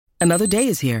Another day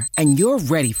is here, and you're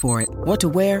ready for it. What to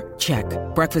wear? Check.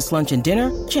 Breakfast, lunch, and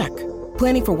dinner? Check.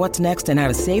 Planning for what's next and how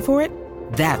to save for it?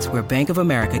 That's where Bank of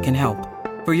America can help.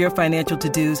 For your financial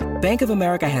to-dos, Bank of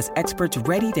America has experts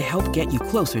ready to help get you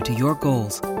closer to your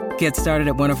goals. Get started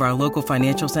at one of our local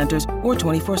financial centers or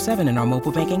 24/7 in our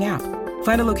mobile banking app.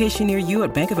 Find a location near you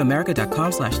at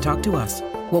bankofamerica.com/talktous.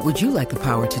 What would you like the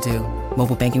power to do?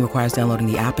 Mobile banking requires downloading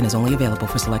the app and is only available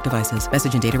for select devices.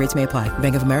 Message and data rates may apply.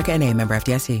 Bank of America N.A., member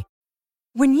FDIC.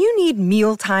 When you need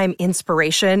mealtime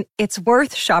inspiration, it's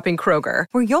worth shopping Kroger,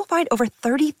 where you'll find over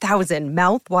 30,000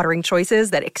 mouth-watering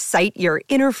choices that excite your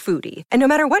inner foodie. And no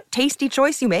matter what tasty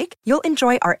choice you make, you'll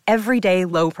enjoy our everyday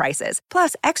low prices,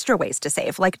 plus extra ways to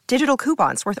save, like digital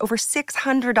coupons worth over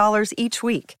 $600 each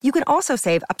week. You can also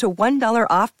save up to $1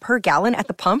 off per gallon at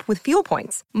the pump with fuel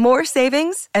points. More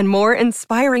savings and more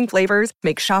inspiring flavors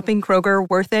make shopping Kroger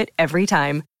worth it every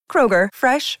time. Kroger,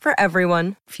 fresh for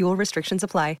everyone. Fuel restrictions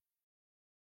apply.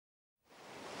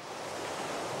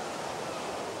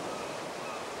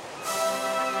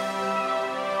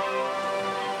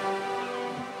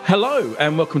 Hello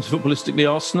and welcome to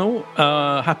Footballistically Arsenal.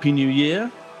 Happy New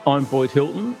Year. I'm Boyd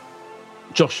Hilton.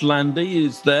 Josh Landy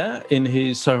is there in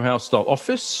his Soho House style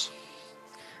office.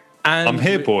 And I'm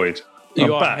here, Boyd. I'm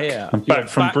back. Here. I'm back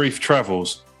from brief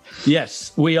travels.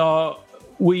 Yes, we are.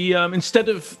 We instead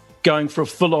of going for a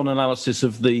full-on analysis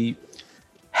of the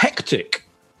hectic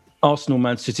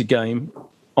Arsenal-Man City game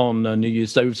on New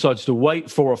Year's Day, we decided to wait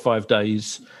 4 or 5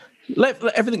 days. Let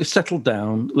everything settle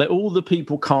down. Let all the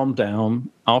people calm down,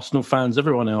 Arsenal fans,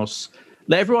 everyone else.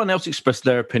 Let everyone else express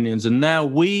their opinions. And now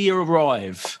we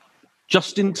arrive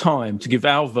just in time to give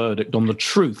our verdict on the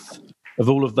truth of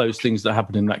all of those things that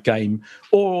happened in that game.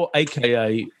 Or,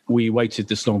 AKA, we waited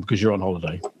this long because you're on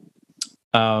holiday.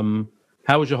 How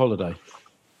was your holiday?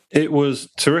 It was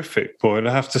terrific, Boyd,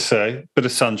 I have to say. Bit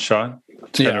of sunshine.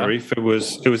 Tenerife. Yeah.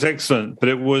 It was excellent, but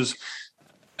it was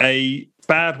a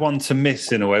bad one to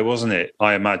miss in a way, wasn't it?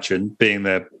 I imagine, being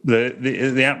there.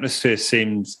 The atmosphere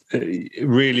seemed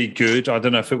really good. I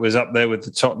don't know if it was up there with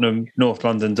the Tottenham North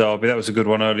London derby. That was a good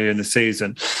one earlier in the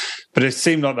season. But it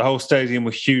seemed like the whole stadium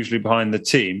was hugely behind the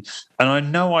team. And I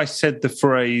know I said the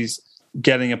phrase,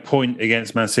 getting a point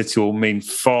against Man City will mean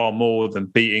far more than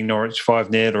beating Norwich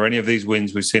 5-0 or any of these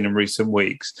wins we've seen in recent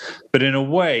weeks. But in a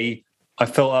way, I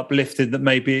felt uplifted that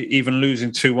maybe even losing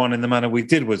 2-1 in the manner we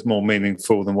did was more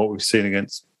meaningful than what we've seen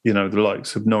against, the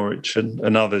likes of Norwich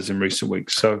and others in recent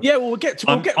weeks. So yeah, well, we'll get to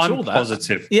all that.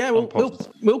 Positive. Yeah,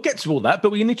 we'll get to all that, but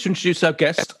we need to introduce our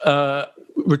guest,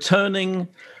 returning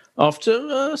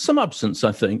after some absence,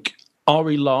 I think.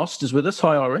 Ari Last is with us.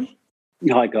 Hi, Ari.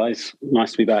 Hi, guys.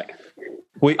 Nice to be back.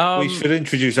 We should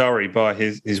introduce Ari by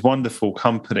his wonderful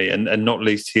company, and not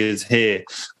least he is here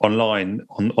online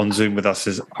on Zoom with us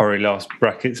as Ari Last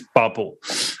brackets Bubble.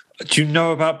 Do you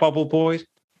know about Bubble, Boyd?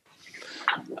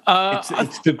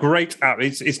 It's the great app.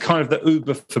 It's kind of the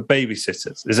Uber for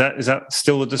babysitters. Is that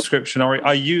still the description, Ari?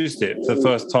 I used it for the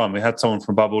first time. We had someone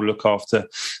from Bubble look after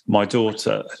my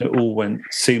daughter, and it all went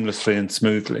seamlessly and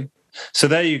smoothly. So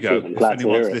there you go. If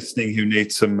anyone's listening who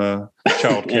needs some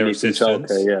childcare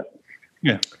assistance.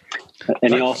 Yeah.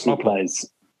 Any Arsenal players?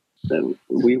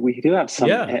 We do have some.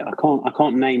 Yeah. I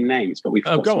can't name names, but we've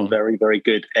got some very, very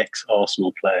good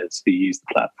ex-Arsenal players who use the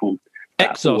platform.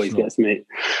 That always gets me.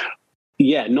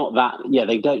 Yeah, not that. Yeah,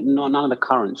 they don't. None of the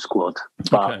current squad.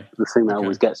 But the thing that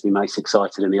always gets me most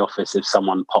excited in the office if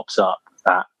someone pops up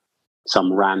at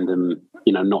some random,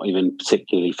 not even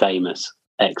particularly famous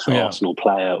ex-Arsenal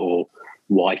player or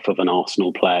wife of an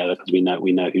Arsenal player, because we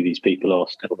know who these people are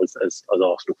still as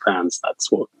Arsenal fans. That's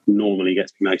what normally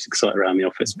gets me most excited around the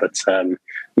office. But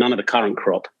none of the current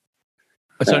crop.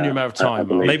 It's only a matter of time.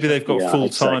 Maybe they've got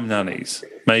full-time nannies.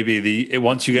 Maybe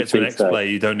once you get to an ex-player,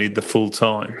 you don't need the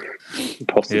full-time.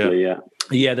 Possibly, yeah.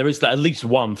 Yeah, there is at least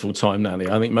one full-time nanny.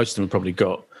 I think most of them have probably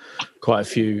got quite a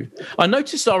few. I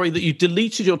noticed, Ari, that you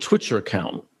deleted your Twitter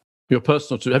account. Your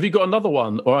personal Twitter. Have you got another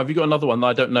one, or have you got another one that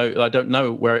I don't know? I don't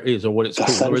know where it is or what it's called.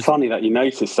 It's so funny that you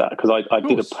noticed that, because I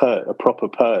did a proper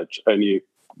purge only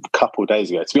a couple of days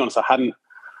ago. To be honest, I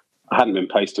hadn't been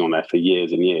posting on there for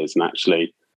years and years, and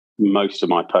actually most of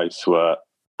my posts were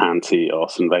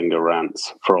anti-Arsene Wenger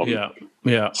rants from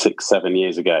 6-7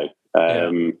 years ago.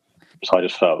 So I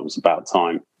just felt it was about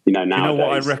time. Nowadays. You know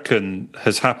what I reckon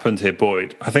has happened here,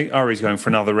 Boyd? I think Ari's going for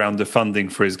another round of funding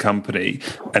for his company,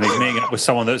 and he's meeting up with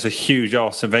someone that's a huge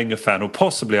Arsene Wenger fan, or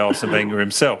possibly Arsene Wenger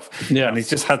himself. Yeah. And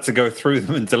he's just had to go through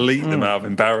them and delete them out of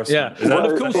embarrassment. Yeah.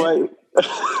 Well, of course.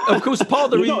 Of course, part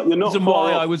of the reason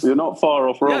why I was... You're not far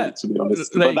off wrong, to be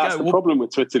honest. But that's the problem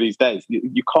with Twitter these days.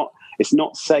 You can't... It's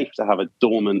not safe to have a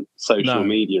dormant social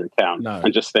media account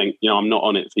and just think, I'm not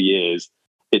on it for years.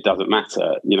 It doesn't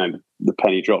matter. The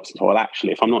penny drops. Well,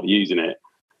 actually, if I'm not using it,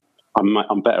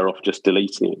 I'm better off just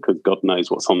deleting it, because God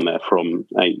knows what's on there from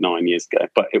 8-9 years ago.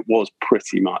 But it was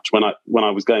pretty much when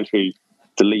I was going through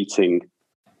deleting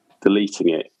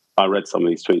it, I read some of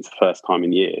these tweets the first time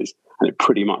in years, and it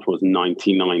pretty much was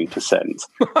 99%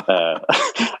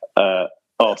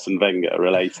 Arsene Wenger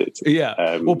related.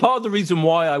 Yeah. Well, part of the reason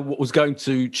why I was going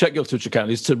to check your Twitch account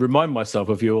is to remind myself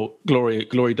of your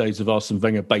glory days of Arsene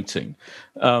Wenger baiting,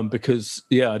 because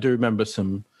I do remember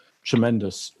some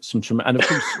tremendous, and of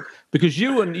course, because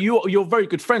you're very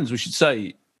good friends, we should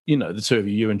say. The two of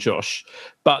you and Josh,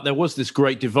 but there was this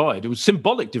great divide. It was a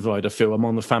symbolic divide, I feel,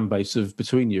 among the fan base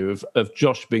between you, of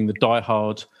Josh being the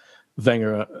diehard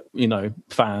Wenger,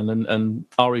 fan, and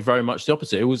Ari very much the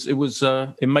opposite.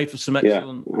 It made for some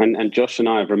excellent. Yeah, and Josh and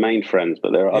I have remained friends,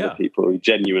 but there are other people who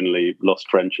genuinely lost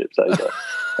friendships over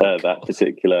that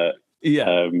particular.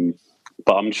 Yeah.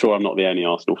 But I'm sure I'm not the only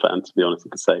Arsenal fan, to be honest, who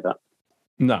could say that.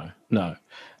 No.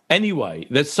 Anyway,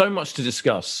 there's so much to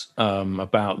discuss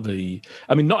about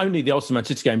not only the Arsenal Man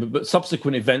City game, but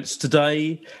subsequent events.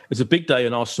 Today is a big day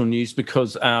in Arsenal news,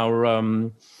 because our,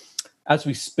 as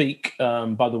we speak,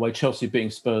 by the way, Chelsea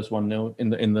beating Spurs 1-0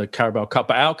 in the Carabao Cup,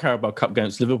 but our Carabao Cup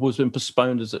against Liverpool has been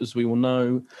postponed, as we all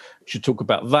know. We should talk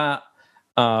about that.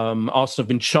 Arsenal have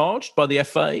been charged by the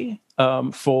FA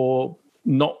for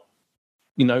not,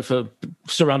 for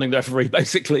surrounding the referee,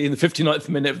 basically, in the 59th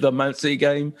minute of the Man City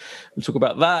game. We'll talk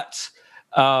about that,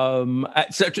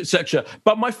 et cetera, et cetera.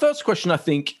 But my first question, I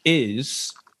think,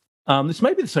 is, this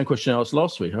may be the same question I asked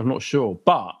last week, I'm not sure,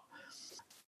 but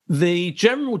the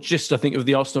general gist, I think, of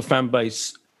the Arsenal fan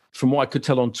base, from what I could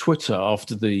tell on Twitter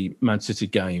after the Man City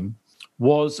game,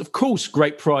 was, of course,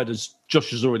 great pride, as Josh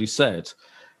has already said,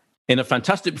 in a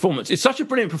fantastic performance. It's such a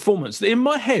brilliant performance that in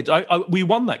my head, we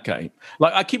won that game.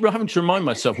 Like, I keep having to remind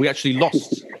myself we actually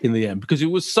lost in the end, because it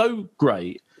was so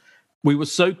great. We were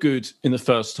so good in the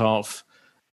first half.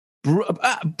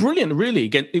 Brilliant, really,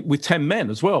 again, with 10 men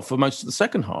as well for most of the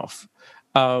second half.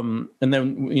 And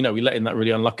then, we let in that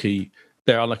really unlucky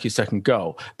second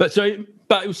goal. But it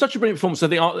was such a brilliant performance. I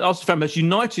think Arsenal fan base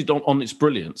united on its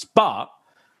brilliance, but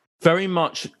very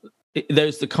much...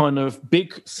 There's the kind of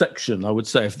big section, I would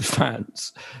say, of the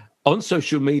fans on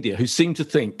social media who seem to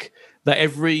think that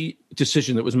every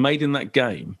decision that was made in that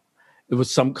game, it was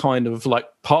some kind of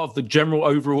part of the general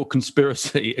overall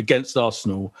conspiracy against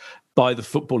Arsenal by the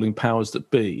footballing powers that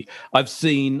be. I've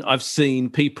seen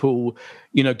people,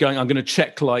 going, I'm going to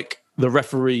check the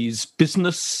referee's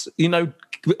business,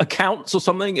 accounts or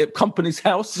something at company's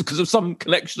house because of some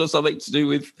connection or something to do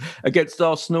with against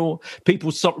Arsenal.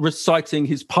 People reciting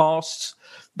his past,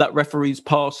 that referee's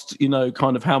past,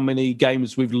 kind of how many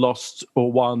games we've lost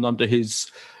or won under his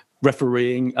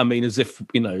refereeing. I mean, as if,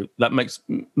 that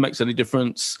makes any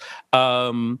difference.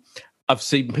 I've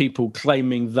seen people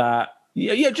claiming that,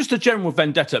 just a general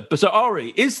vendetta. But so,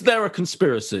 Ari, is there a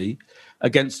conspiracy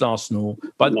against Arsenal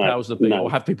by the powers that be, or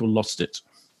have people lost it?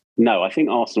 No, I think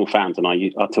Arsenal fans, and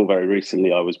until very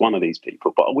recently, I was one of these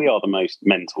people, but we are the most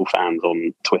mental fans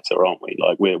on Twitter, aren't we?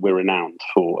 We're renowned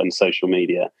for, and social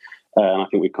media. And I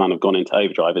think we've kind of gone into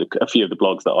overdrive. A few of the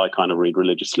blogs that I kind of read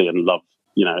religiously and love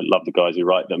the guys who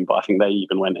write them, but I think they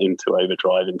even went into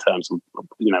overdrive in terms of,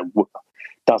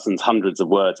 dozens, hundreds of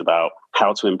words about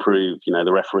how to improve,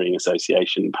 the refereeing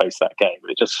association post that game.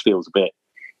 And it just feels a bit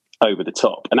over the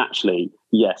top. And actually,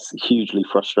 yes, hugely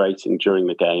frustrating during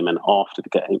the game and after the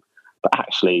game. But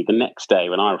actually, the next day,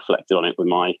 when I reflected on it with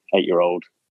my 8-year-old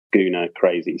Gooner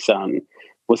crazy son,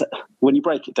 was when you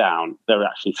break it down, there were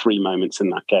actually 3 moments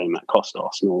in that game that cost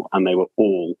Arsenal, and they were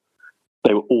all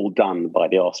done by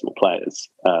the Arsenal players.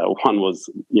 One was,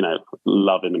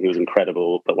 love him and he was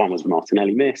incredible, but one was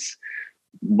Martinelli miss.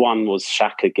 One was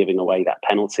Xhaka giving away that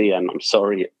penalty, and I'm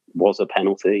sorry, it was a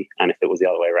penalty. And if it was the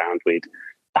other way around, we'd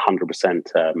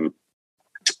 100%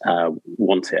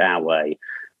 want it our way.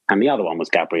 And the other one was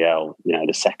Gabriel.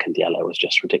 The second yellow was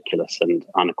just ridiculous and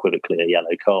unequivocally a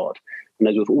yellow card. And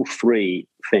those were all 3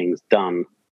 things done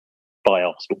by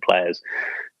Arsenal players.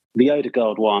 The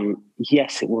Odegaard one,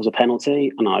 yes, it was a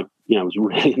penalty, and I was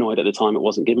really annoyed at the time it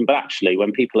wasn't given. But actually,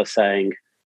 when people are saying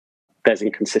there's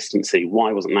inconsistency,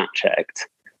 why wasn't that checked?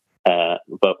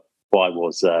 But why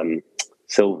was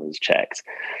Silva's checked?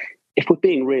 If we're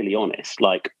being really honest,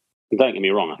 don't get me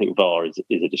wrong, I think VAR is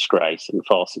a disgrace and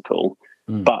farcical,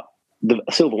 but the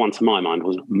Silva one, to my mind,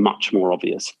 was much more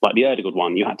obvious. Like the Odegaard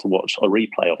one, you had to watch a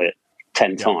replay of it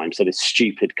 10 times. So this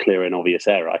stupid, clear and obvious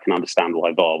error, I can understand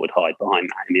why VAR would hide behind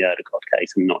that in the Ødegaard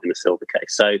case and not in the Silva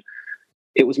case. So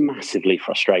it was massively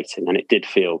frustrating, and it did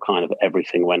feel kind of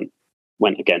everything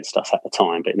went against us at the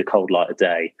time. But in the cold light of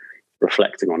day,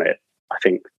 reflecting on it, I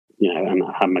think, and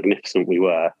how magnificent we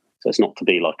were. So it's not to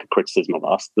be like a criticism of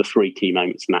us. The 3 key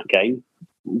moments in that game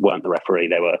weren't the referee.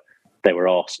 They were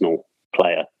Arsenal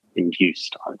player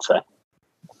induced, I would say.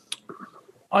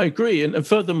 I agree. And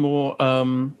furthermore,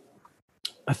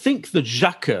 I think the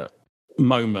Xhaka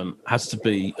moment has to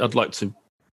be, I'd like to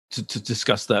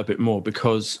discuss that a bit more,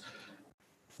 because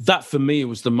that for me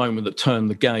was the moment that turned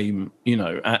the game,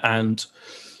 and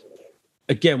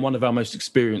again, one of our most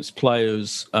experienced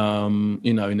players, in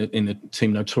the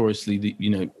team, notoriously,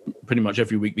 pretty much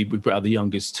every week we put out the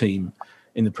youngest team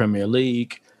in the Premier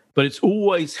League, but it's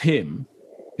always him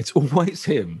that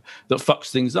fucks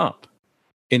things up.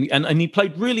 And he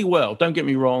played really well. Don't get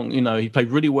me wrong. He played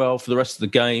really well for the rest of the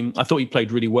game. I thought he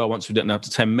played really well once we got down to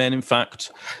 10 men, in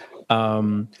fact.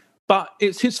 But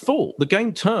it's his fault. The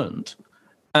game turned.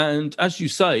 And as you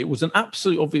say, it was an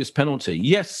absolute obvious penalty.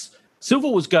 Yes, Silva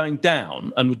was going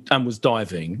down and was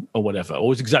diving or whatever, or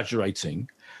was exaggerating.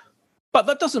 But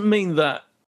that doesn't mean that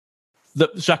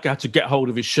Xhaka had to get hold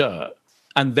of his shirt.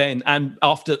 And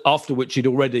after which he'd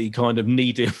already kind of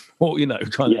kneed him, or I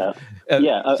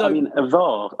mean, a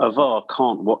VAR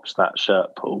can't watch that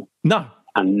shirt pull. No,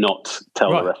 and not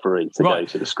tell the referee to go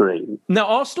to the screen. Now,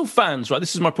 Arsenal fans, right?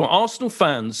 This is my point. Arsenal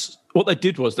fans, what they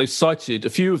did was a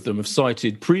few of them have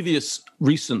cited previous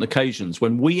recent occasions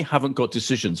when we haven't got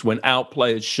decisions when our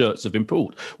players' shirts have been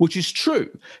pulled, which is true.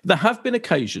 There have been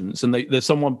occasions, and there's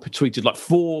someone tweeted like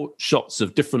 4 shots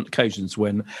of different occasions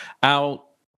when our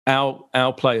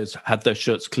players had their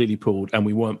shirts clearly pulled, and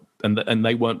we weren't, and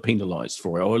they weren't penalised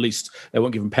for it, or at least they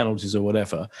weren't given penalties or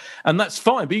whatever. And that's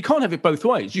fine, but you can't have it both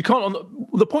ways. You can't.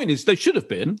 The point is, they should have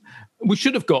been. We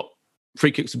should have got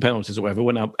free kicks and penalties or whatever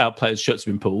when our players' shirts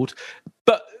have been pulled.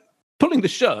 But pulling the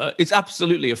shirt is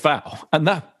absolutely a foul, and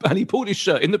he pulled his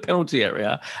shirt in the penalty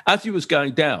area as he was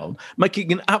going down,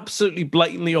 making an absolutely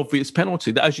blatantly obvious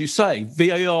penalty that, as you say,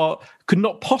 VAR could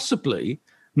not possibly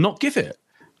not give it.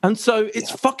 And so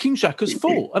it's fucking Xhaka's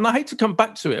fault. And I hate to come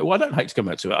back to it. Well, I don't hate to come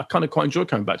back to it. I kind of quite enjoy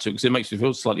coming back to it because it makes me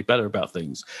feel slightly better about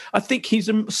things. I think he's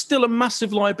still a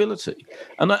massive liability.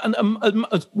 And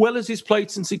as well as he's played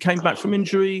since he came back from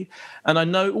injury, and I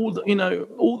know all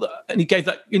the, and he gave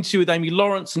that interview with Amy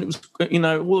Lawrence, and it was,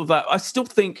 all of that. I still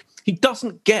think he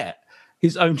doesn't get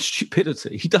his own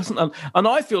stupidity. He doesn't, and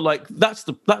I feel like that's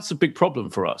a big problem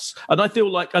for us. And I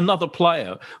feel like another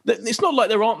player. It's not like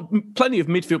there aren't plenty of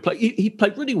midfield play. He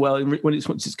played really well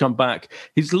once it's come back.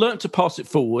 He's learned to pass it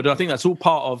forward. I think that's all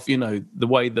part of the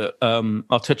way that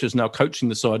Arteta is now coaching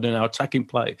the side, and our attacking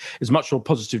play is much more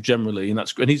positive generally,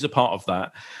 and he's a part of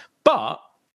that. But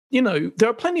there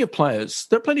are plenty of players.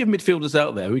 There are plenty of midfielders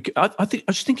out there.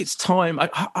 I just think it's time.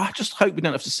 I just hope we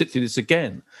don't have to sit through this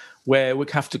again, where we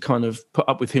have to kind of put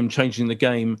up with him changing the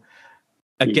game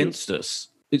against us.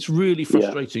 It's really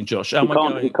frustrating, Josh. He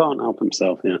can't help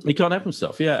himself. Yeah, he can't help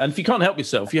himself. Yeah, and if you can't help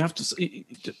yourself, you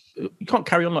can't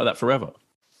carry on like that forever.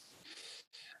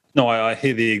 No, I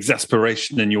hear the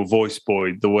exasperation in your voice,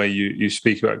 Boyd, the way you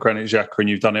speak about Granit Xhaka, and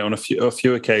you've done it on a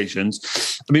few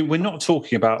occasions. I mean, we're not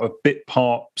talking about a bit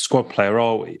part squad player,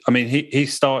 are we? I mean, he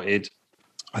started,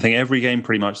 I think, every game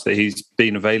pretty much that he's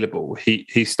been available.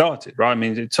 He started, right? I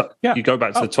mean, you go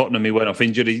back to the Tottenham, he went off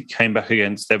injured, he came back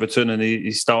against Everton, and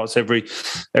he starts every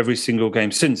single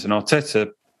game since. And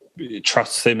Arteta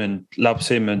trusts him and loves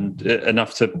him and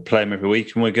enough to play him every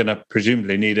week, and we're going to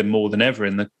presumably need him more than ever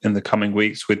in the coming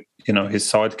weeks with his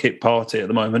sidekick Partey at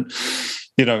the moment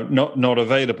not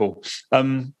available.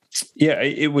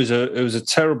 It was a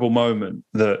terrible moment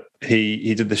that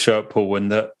he did the shirt pull, and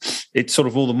that it's sort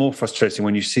of all the more frustrating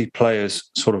when you see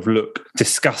players sort of look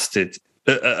disgusted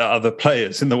at other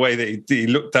players in the way that he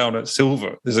looked down at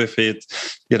Silva as if he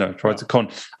had tried to con.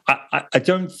 I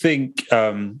don't think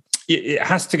it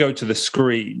has to go to the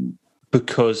screen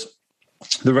because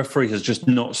the referee has just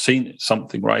not seen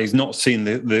something, right? He's not seen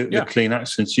the clean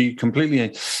action. So you completely,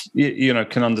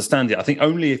 can understand it. I think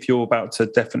only if you're about to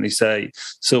definitely say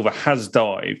Silva has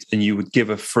dived and you would give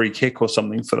a free kick or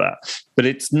something for that. But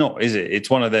it's not, is it? It's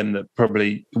one of them that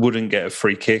probably wouldn't get a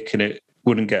free kick and it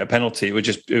wouldn't get a penalty. It would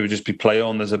just be play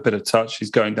on. There's a bit of touch.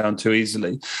 He's going down too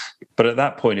easily. But at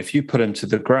that point, if you put him to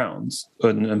the ground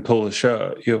and pull the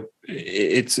shirt, you're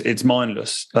it's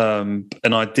mindless. And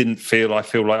I feel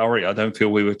like Ori. I don't feel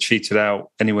we were cheated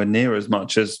out anywhere near as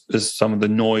much as some of the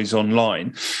noise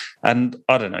online. And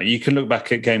I don't know. You can look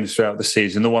back at games throughout the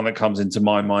season. The one that comes into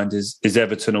my mind is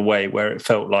Everton away, where it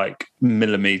felt like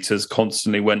millimetres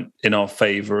constantly went in our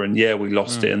favour. And we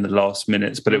lost it in the last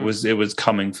minutes, but it was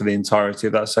coming for the entirety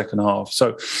of that second half.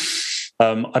 So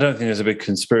I don't think there's a big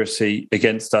conspiracy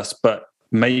against us, but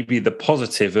maybe the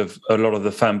positive of a lot of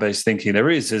the fan base thinking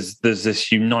there's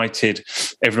this united,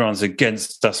 everyone's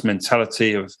against us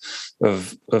mentality of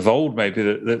old,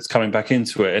 maybe that's coming back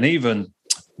into it. And even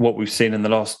what we've seen in the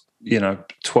last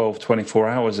 12, 24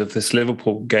 hours of this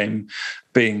Liverpool game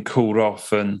being called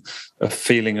off, and a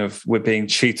feeling of we're being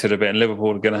cheated a bit, and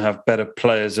Liverpool are going to have better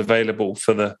players available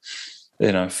for the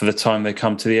time they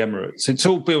come to the Emirates. It's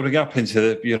all building up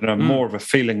into more of a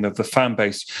feeling of the fan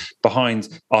base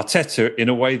behind Arteta, in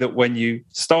a way that when you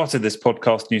started this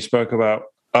podcast and you spoke about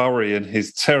Ari and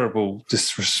his terrible,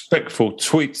 disrespectful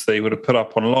tweets that he would have put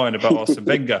up online about Arsene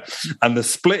Wenger and the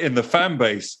split in the fan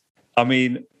base. I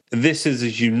mean, this is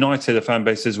as united a fan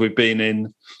base as we've been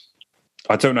in.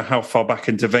 I don't know how far back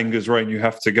into Wenger's reign you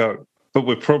have to go, but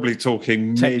we're probably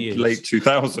talking late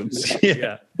 2000s.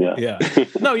 Yeah.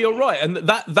 No, you're right, and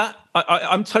that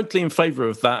I'm totally in favour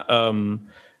of that.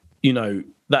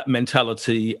 That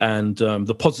mentality and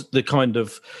the kind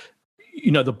of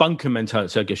the bunker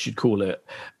mentality, I guess you'd call it.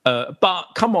 But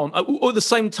come on, at the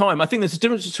same time, I think there's a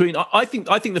difference between. I think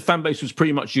the fan base was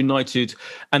pretty much united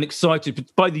and excited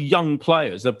by the young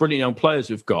players, the brilliant young players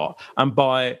we've got, and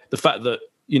by the fact that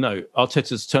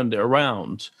Arteta's turned it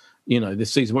around.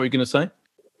 This season. What were you going to say?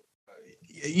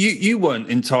 You weren't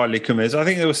entirely convinced. I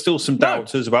think there were still some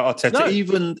doubters about Arteta. No,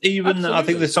 even absolutely. I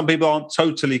think there's some people aren't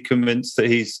totally convinced that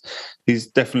he's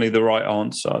definitely the right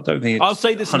answer. I don't think. I'll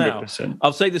say this 100%. Now.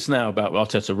 I'll say this now about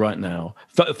Arteta right now.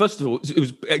 First of all, it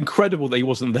was incredible that he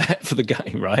wasn't there for the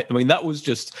game. Right? I mean, that was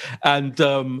just, and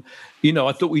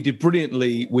I thought we did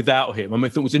brilliantly without him. I mean, I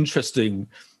thought it was interesting.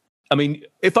 I mean,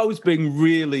 if I was being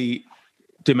really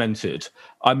demented,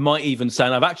 I might even say,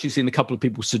 and I've actually seen a couple of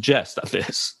people suggest that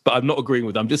this, but I'm not agreeing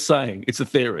with them. I'm just saying it's a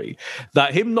theory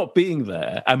that him not being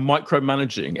there and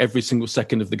micromanaging every single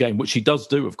second of the game, which he does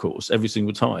do, of course, every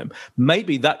single time,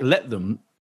 maybe that let them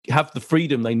have the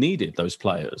freedom they needed, those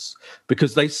players,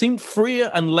 because they seemed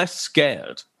freer and less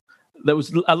scared. There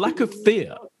was a lack of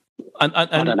fear. And I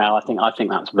don't know. I think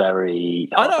that's very.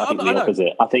 I think the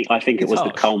opposite. I think it was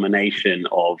the culmination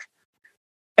of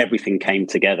everything came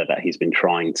together that he's been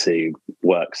trying to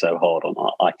work so hard on.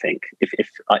 I think, if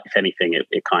anything,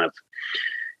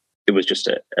 it was just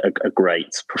a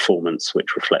great performance,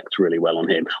 which reflects really well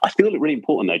on him. I feel it really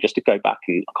important, though, just to go back,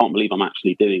 and I can't believe I'm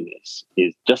actually doing this,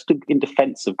 is just in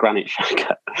defence of Granit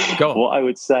Xhaka. What I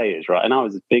would say is, right, and I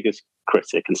was his biggest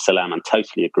critic and still am, and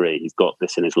totally agree, he's got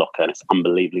this in his locker and it's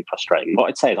unbelievably frustrating. What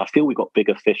I'd say is I feel we've got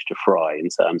bigger fish to fry in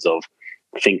terms of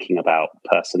thinking about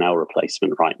personnel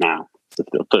replacement right now,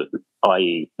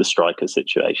 i.e. the striker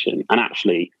situation. And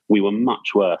actually, we were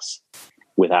much worse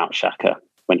without Xhaka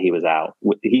when he was out.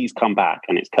 He's come back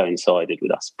and it's coincided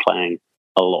with us playing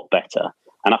a lot better.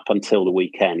 And up until the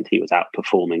weekend, he was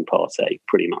outperforming Partey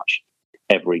pretty much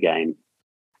every game.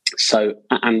 So,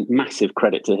 and massive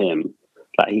credit to him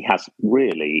that he has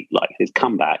really, his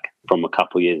comeback from a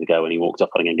couple of years ago when he walked off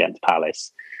against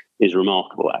Palace is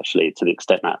remarkable, actually, to the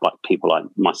extent that people like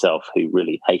myself who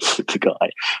really hated the guy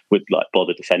would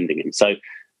bother defending him. So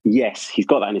yes, he's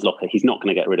got that in his locker. He's not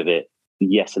going to get rid of it.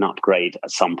 Yes, an upgrade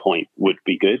at some point would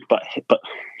be good, but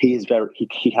he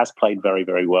has played very,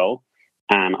 very well.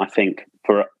 And I think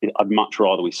I'd much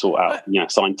rather we sort out,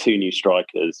 sign 2 new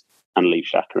strikers and leave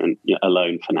Xhaka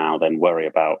alone for now than worry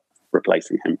about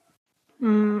replacing him.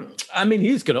 I mean,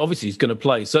 he's going to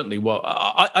play certainly well.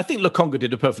 I think Lokonga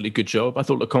did a perfectly good job. I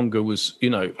thought Lokonga was,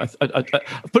 I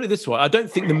put it this way: I don't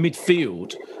think the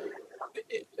midfield,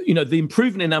 the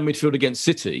improvement in our midfield against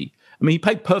City. I mean, he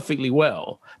played perfectly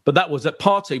well, but that was that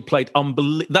Partey played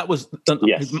unbelievable. That was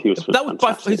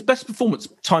by his best performance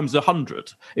times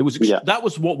 100. It was that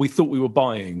was what we thought we were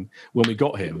buying when we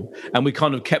got him, and we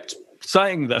kind of kept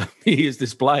saying that he is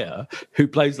this player who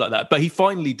plays like that, but he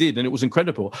finally did, and it was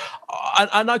incredible.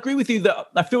 And I agree with you that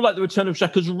I feel like the return of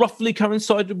Xhaka has roughly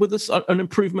coincided with us, an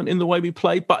improvement in the way we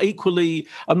played, but equally,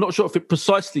 I'm not sure if it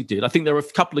precisely did. I think there were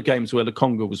a couple of games where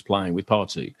Lokonga was playing with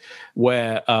Partey,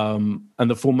 where and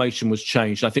the formation was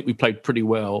changed. I think we played pretty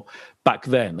well back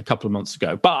then, a couple of months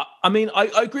ago. But, I mean, I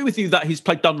agree with you that he's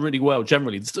done really well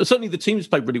generally. Certainly the team's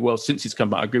played really well since he's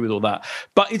come back. I agree with all that.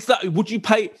 But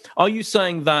are you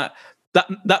saying that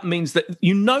that means that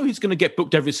he's going to get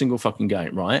booked every single fucking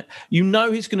game, right? He's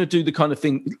going to do the kind of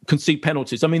thing, concede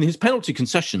penalties. I mean, his penalty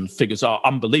concession figures are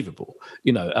unbelievable.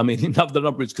 The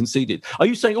number is conceded. Are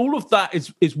you saying all of that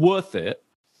is worth it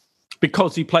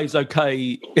because he plays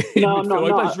okay in midfield?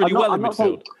 He plays really well in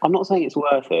midfield. I'm not saying it's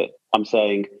worth it. I'm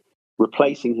saying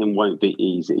replacing him won't be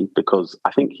easy because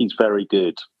I think he's very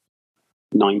good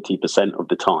 90% of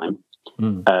the time.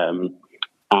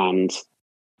 And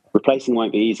replacing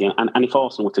won't be easy. And if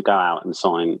Arsenal were to go out and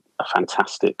sign a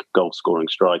fantastic goal-scoring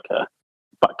striker,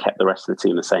 but kept the rest of the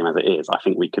team the same as it is, I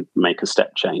think we could make a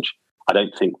step change. I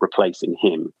don't think replacing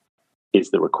him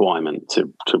is the requirement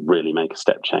to really make a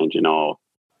step change in our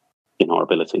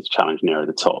ability to challenge nearer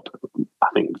the top. I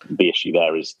think the issue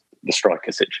there is the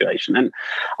striker situation. And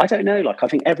I don't know, I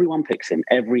think everyone picks him.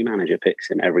 Every manager picks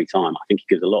him every time. I think he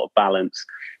gives a lot of balance.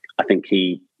 I think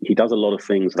he does a lot of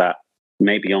things that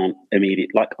maybe aren't immediate.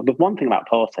 The one thing about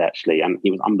Partey, actually, and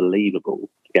he was unbelievable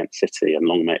against City, and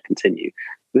long may it continue,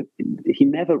 he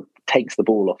never takes the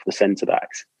ball off the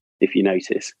centre-backs, if you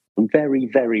notice. And very,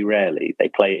 very rarely they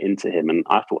play it into him. And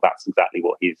I thought that's exactly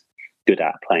what he's good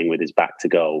at, playing with his back to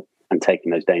goal and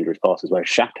taking those dangerous passes, whereas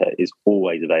Xhaka is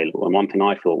always available. And one thing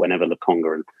I thought, whenever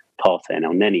Lokonga and Partey and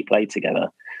El Neni played together,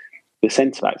 the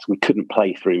centre-backs, we couldn't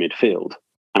play through midfield.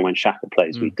 And when Xhaka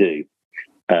plays, we do.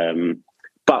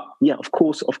 But yeah, of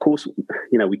course,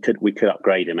 we could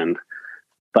upgrade him.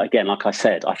 But again, like I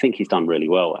said, I think he's done really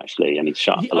well, actually, and he's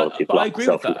shut a lot of people up,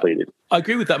 self-included. I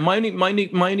agree with that. My only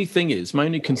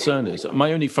concern is,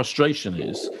 my only frustration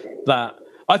is that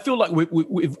I feel like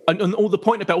we've and all the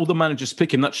point about all the managers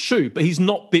pick him, that's true, but he's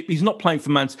not playing for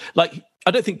Man. I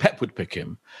don't think Pep would pick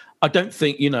him. I don't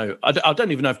think, I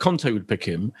don't even know if Conte would pick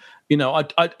him.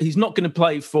 He's not going to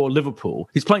play for Liverpool.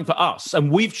 He's playing for us, and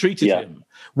we've treated him.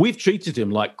 We've treated him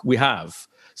like we have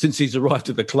since he's arrived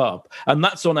at the club, and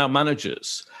that's on our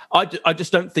managers. I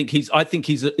just don't think I think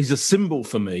he's a symbol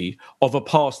for me of a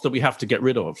past that we have to get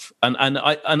rid of, and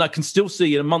I can still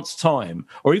see in a month's time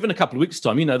or even a couple of weeks'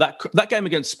 time, that game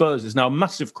against Spurs is now a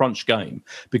massive crunch game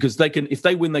because if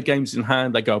they win their games in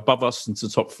hand, they go above us into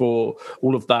the top four,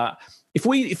 all of that. If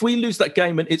we lose that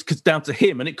game and it's down to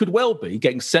him, and it could well be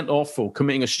getting sent off or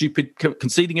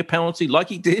conceding a penalty like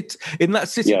he did in that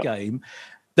City game,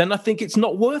 then I think it's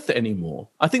not worth it anymore.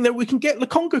 I think that we can get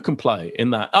Lokonga can play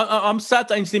in that. I'm sad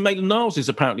that Ainsley Maitland-Niles is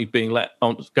apparently being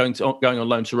going on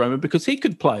loan to Roma because he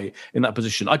could play in that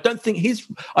position. I don't think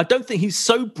he's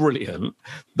so brilliant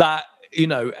that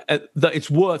that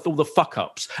it's worth all the fuck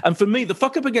ups. And for me, the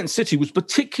fuck up against City was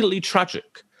particularly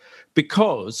tragic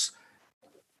because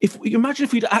imagine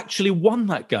if we'd actually won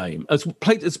that game,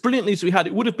 played as brilliantly as we had,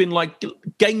 it would have been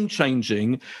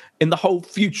game-changing in the whole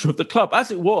future of the club. As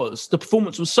it was, the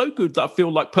performance was so good that I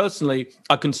feel like personally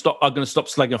I'm going to stop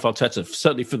slagging off Arteta,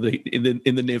 certainly for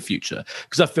in the near future,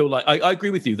 because I feel like I agree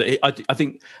with you that I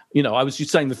think I was just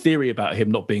saying the theory about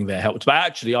him not being there helped, but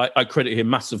actually I credit him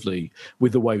massively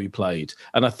with the way we played,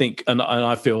 and I think and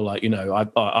I feel like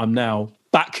I'm now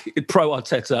back pro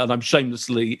Arteta, and I'm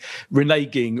shamelessly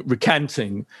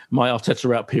recanting my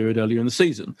Arteta out period earlier in the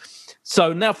season.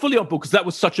 So now fully on board because that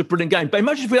was such a brilliant game. But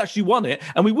imagine if we actually won it,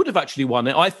 and we would have actually won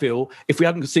it, I feel, if we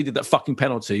hadn't conceded that fucking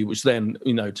penalty, which then,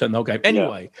 turned the whole game.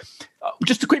 Anyway,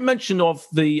 just a quick mention of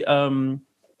the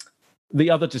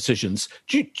other decisions.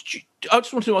 I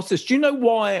just want to ask this. Do you know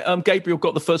why Gabriel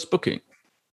got the first booking?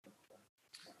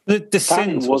 The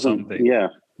dissent or something. Yeah.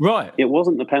 Right. It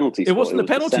wasn't the penalty scuff. It wasn't the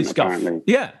penalty scuff. Apparently.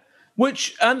 Yeah.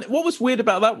 And what was weird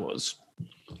about that was,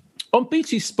 on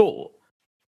BT Sport,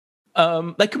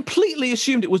 they completely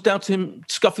assumed it was down to him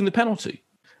scuffing the penalty.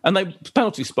 And they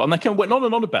penalty spot, and they went on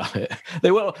and on about it.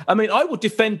 I would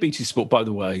defend BT Sport, by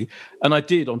the way, and I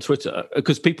did on Twitter,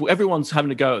 because everyone's having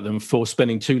a go at them for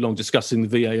spending too long discussing the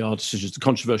VAR decisions, the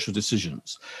controversial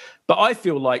decisions. But I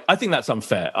think that's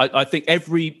unfair. I think I've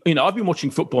been watching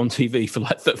football on TV for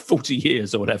 40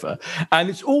 years or whatever,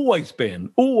 and it's always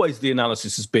the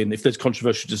analysis has been, if there's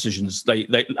controversial decisions, they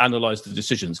analyse the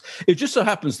decisions. It just so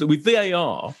happens that with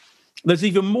VAR, there's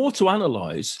even more to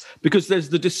analyse, because there's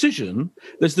the decision,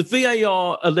 there's the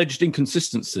VAR alleged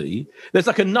inconsistency, there's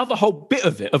another whole bit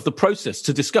of the process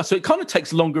to discuss. So it kind of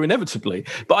takes longer inevitably,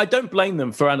 but I don't blame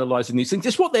them for analysing these things.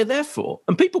 It's what they're there for.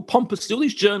 And people pompously, all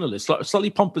these journalists, slightly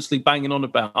pompously banging on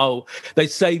about, they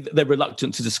say that they're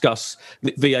reluctant to discuss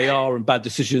VAR and bad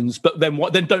decisions, but then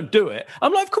what? Then don't do it.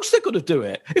 I'm like, of course they've got to do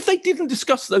it. If they didn't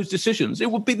discuss those decisions,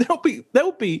 they'll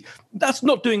be that's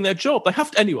not doing their job. They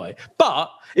have to anyway. But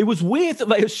it was weird that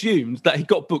they assumed that he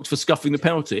got booked for scuffing the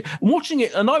penalty. I'm watching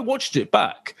it, and I watched it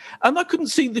back, and I couldn't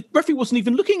see the referee wasn't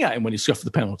even looking at him when he scuffed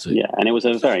the penalty. Yeah, and it was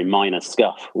a very minor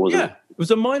scuff, wasn't it?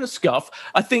 was a minor scuff.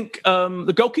 I think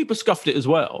the goalkeeper scuffed it as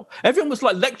well. Everyone was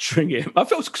like lecturing him. I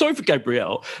felt sorry for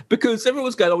Gabriel because everyone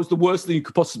was going, "Oh, it's the worst thing you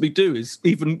could possibly do is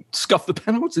even scuff the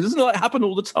penalty." Doesn't it happen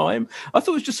all the time? I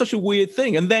thought it was just such a weird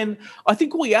thing. And then I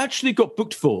think what he actually got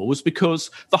booked for was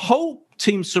because the whole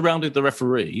team surrounded the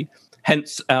referee,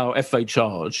 hence our FA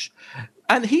charge.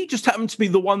 And he just happened to be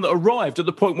the one that arrived at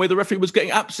the point where the referee was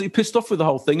getting absolutely pissed off with the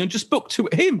whole thing and just booked to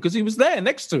him because he was there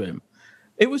next to him.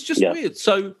 It was just weird.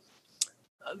 So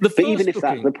the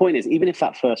point is, even if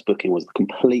that first booking was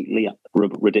completely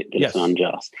ridiculous and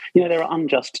unjust, there are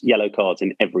unjust yellow cards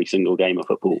in every single game of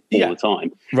football all the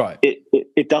time. Right.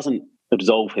 It doesn't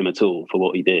absolve him at all for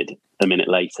what he did a minute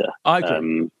later.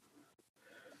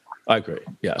 I agree.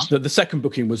 Yeah, the second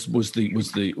booking was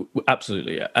the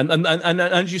absolutely, yeah. And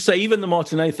as you say, even the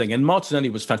Martinelli thing, and Martinelli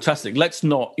was fantastic. Let's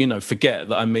not forget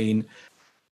that. I mean,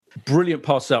 brilliant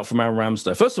pass out from Aaron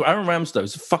Ramsdale. First of all, Aaron Ramsdale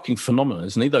is fucking phenomenal,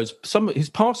 isn't he? Some of his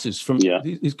passes from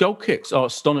his goal kicks are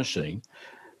astonishing.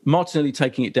 Martinelli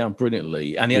taking it down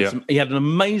brilliantly, and he had an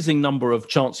amazing number of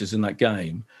chances in that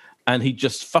game. And he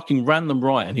just fucking ran them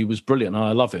right, and he was brilliant. And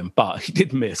I love him, but he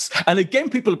did miss. And again,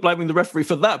 people are blaming the referee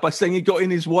for that by saying he got in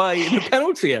his way in the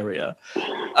penalty area.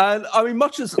 And I mean,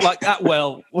 much as like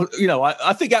Atwell,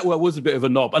 I think Atwell was a bit of a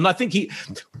knob, and I think it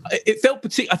felt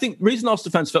particular. I think the reason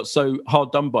Arsenal fans felt so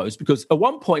hard done by is because at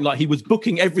one point, like he was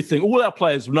booking everything, all our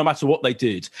players, no matter what they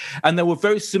did, and there were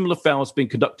very similar fouls being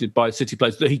conducted by City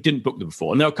players that he didn't book them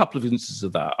before. And there are a couple of instances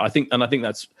of that. I think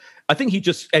he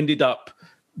just ended up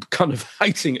kind of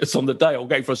hating us on the day or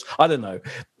going for us. I don't know.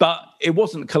 But it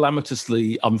wasn't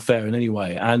calamitously unfair in any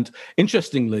way. And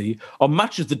interestingly, on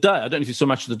Match of the Day, I don't know if you saw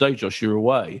Match of the Day, Josh, you were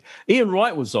away. Ian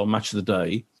Wright was on Match of the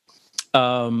Day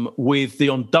with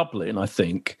Dion Dublin, I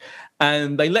think.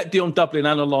 And they let Dion Dublin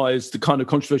analyse the kind of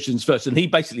controversies first. And he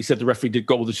basically said the referee did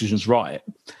goal decisions right.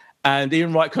 And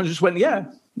Ian Wright kind of just went, yeah,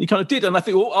 he kind of did. And I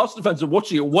think all Arsenal fans are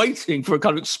watching it, waiting for a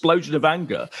kind of explosion of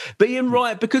anger. But Ian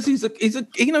Wright, because he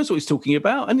knows what he's talking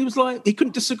about. And he was like, he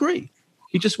couldn't disagree.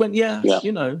 He just went, And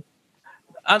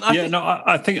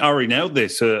I think Ari nailed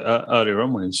this earlier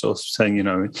on when he was sort of saying,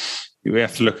 we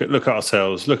have to look at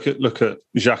ourselves, look at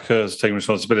Xhaka taking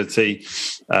responsibility,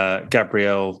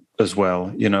 Gabriel as well.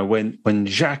 When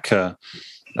Xhaka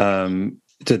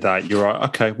did that, you're right.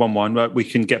 Okay, 1-1. Right, we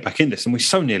can get back in this, and we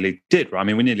so nearly did. Right? I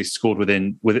mean, we nearly scored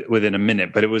within a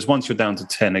minute, but it was once you're down to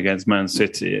 10 against Man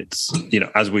City. It's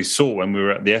as we saw when we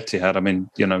were at the Etihad. I mean,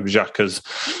 Xhaka's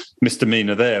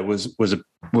misdemeanor there was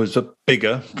a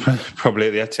bigger probably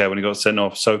at the Etihad when he got sent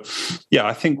off. So yeah,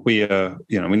 I think we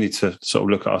need to sort of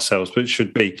look at ourselves, but it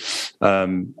should be just I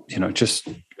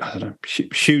don't know,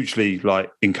 hugely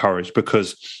like encouraged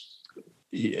because.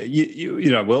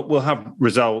 We'll have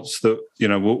results that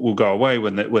will go away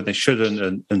when they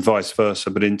shouldn't, and vice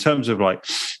versa. But in terms of like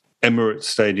Emirates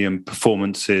Stadium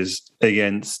performances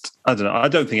against, I don't know. I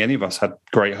don't think any of us had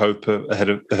great hope ahead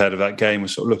of that game. We're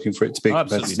sort of looking for it to be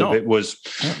competitive. Not. It was,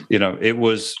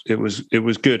 it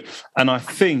was good, and I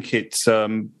think it's.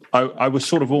 I was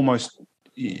sort of almost.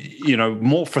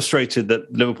 More frustrated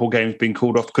that Liverpool game's been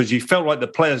called off because you felt like the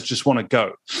players just want to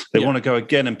go. They want to go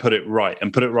again and put it right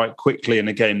quickly in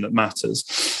a game that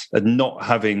matters. And not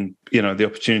having, the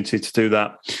opportunity to do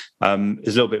that is a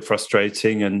little bit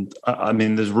frustrating. And I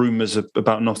mean, there's rumours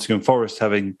about Nottingham Forest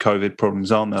having COVID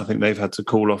problems, aren't there? I think they've had to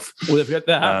call off. Well, they have.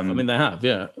 They have,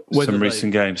 yeah. Some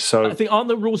recent games. So I think, aren't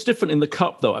the rules different in the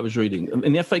Cup, though, I was reading?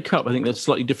 In the FA Cup, I think there's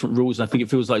slightly different rules. And I think it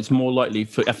feels like it's more likely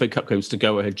for FA Cup games to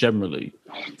go ahead generally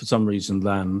for some reason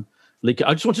than League.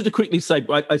 I just wanted to quickly say,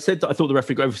 I said that I thought the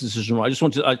referee got every decision right. I just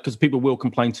wanted, because people will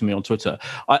complain to me on Twitter.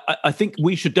 I think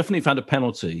we should definitely find a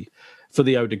penalty for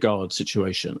the Odegaard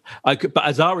situation. But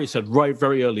as Ari said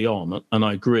very early on, and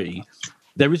I agree,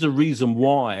 there is a reason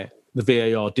why the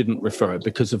VAR didn't refer it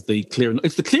because of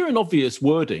it's the clear and obvious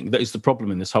wording that is the problem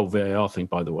in this whole VAR thing,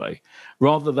 by the way,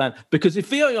 rather than, because if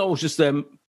VAR was just them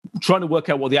trying to work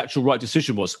out what the actual right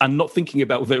decision was and not thinking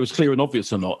about whether it was clear and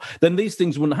obvious or not, then these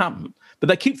things wouldn't happen. But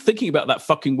they keep thinking about that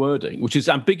fucking wording, which is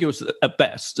ambiguous at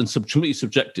best and completely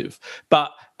subjective.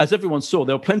 But as everyone saw,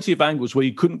 there were plenty of angles where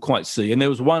you couldn't quite see. And there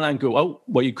was one angle,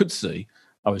 where you could see.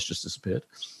 Oh, it's just disappeared.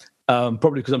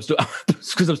 Probably because I'm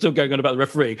still going on about the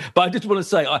referee. But I just want to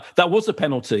say that was a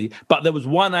penalty, but there was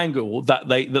one angle that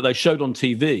they showed on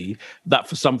TV that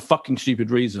for some fucking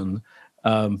stupid reason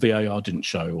VAR didn't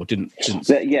show or didn't.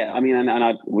 Yeah, I mean,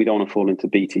 and we don't want to fall into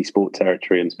BT Sport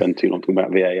territory and spend too long talking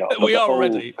about VAR. We are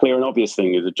already. Clear and obvious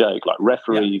thing is a joke. Like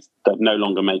referees that no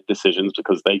longer make decisions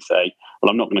because they say, "Well,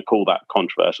 I'm not going to call that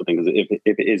controversial thing because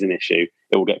if it is an issue,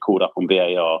 it will get called up on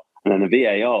VAR." And then the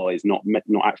VAR is not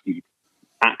actually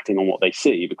acting on what they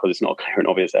see because it's not a clear and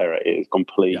obvious error. It is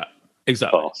complete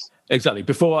Exactly.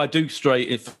 Before I do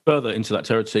stray further into that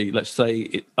territory, let's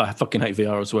say I fucking hate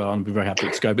VR as well. I'd be very happy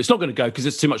to go, but it's not going to go because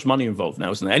there's too much money involved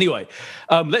now, isn't there? Anyway,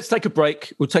 let's take a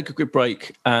break. We'll take a quick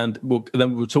break, and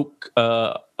then we'll talk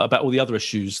about all the other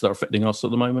issues that are affecting us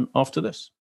at the moment after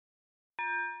this.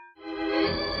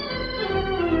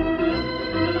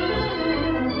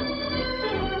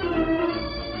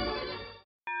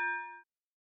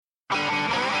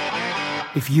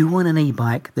 If you want an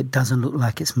e-bike that doesn't look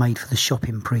like it's made for the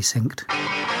shopping precinct,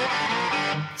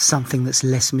 something that's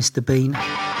less Mr. Bean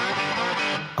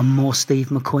and more Steve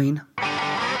McQueen,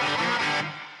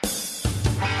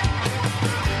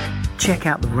 check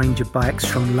out the range of bikes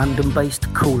from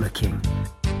London-based Cooler King.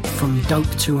 From dope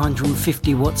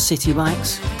 250-watt city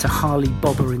bikes to Harley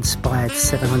Bobber-inspired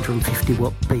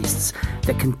 750-watt beasts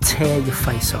that can tear your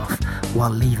face off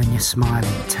while leaving your smile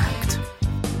intact.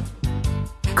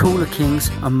 Cooler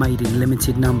Kings are made in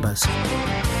limited numbers,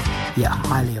 yet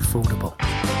highly affordable.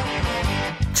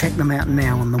 Check them out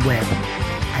now on the web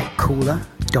at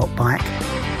cooler.bike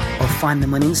or find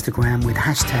them on Instagram with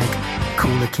hashtag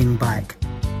CoolerKingBike.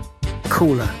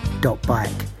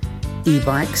 Cooler.bike.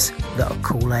 E-bikes that are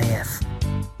cool AF.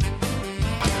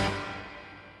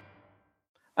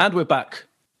 And we're back.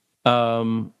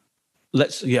 I'm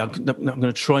going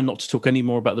to try not to talk any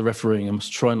more about the refereeing. I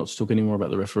must try not to talk any more about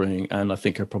the refereeing, and I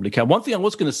think I probably can. One thing I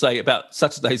was going to say about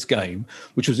Saturday's game,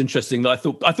 which was interesting, that I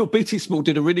thought BT Sport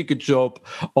did a really good job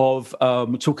of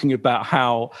talking about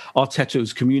how Arteta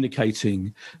was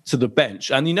communicating to the bench,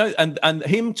 and and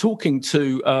him talking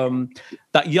to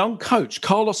that young coach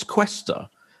Carlos Cuesta.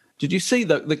 Did you see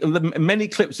the many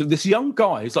clips of this young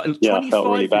guy? He's like 25. I felt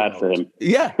really bad for him.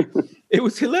 Yeah, it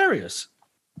was hilarious.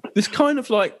 This kind of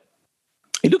like.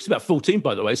 He looks about 14,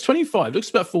 by the way. He's 25,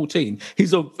 looks about 14.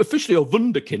 He's officially a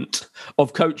wunderkind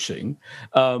of coaching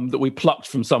that we plucked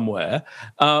from somewhere.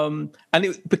 And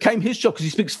it became his job because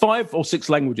he speaks 5 or 6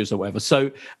 languages or whatever.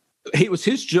 So it was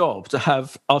his job to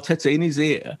have Arteta in his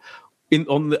ear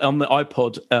on the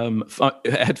iPod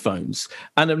headphones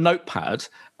and a notepad,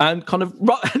 and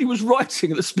and he was writing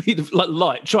at the speed of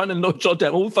light, trying to jot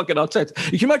down all fucking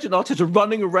Arteta. You can imagine Arteta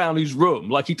running around his room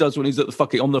like he does when he's at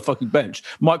on the fucking bench,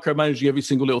 micromanaging every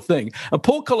single little thing. And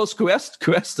poor Carlos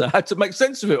Cuesta had to make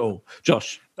sense of it all.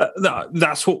 Josh.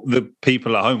 That's what the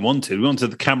people at home wanted. We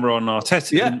wanted the camera on Arteta,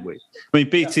 didn't we? I mean,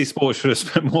 BT Sport should have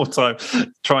spent more time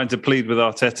trying to plead with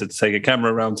Arteta to take a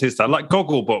camera around his style, like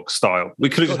Gogglebox style. We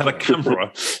could have just had a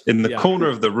camera in the corner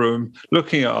of the room,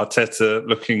 looking at Arteta,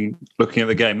 looking at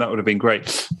the game. That would have been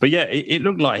great. But yeah, it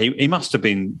looked like he must have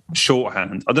been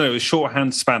shorthand. I don't know, it was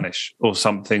shorthand Spanish or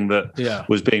something that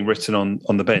was being written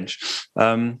on the bench.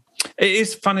 It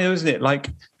is funny, though, isn't it?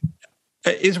 Like,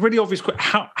 it's really obvious.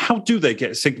 How do they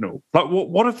get signal? Like,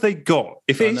 what have they got?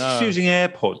 If he's using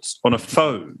AirPods on a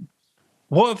phone,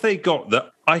 what have they got that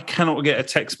I cannot get a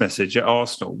text message at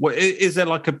Arsenal? Is there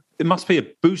it must be a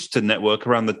booster network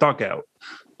around the dugout.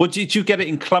 What did you get it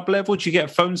in club level? Did you get a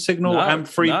phone signal and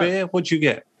free beer? What did you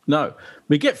get? No,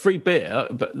 we get free beer,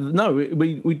 but no,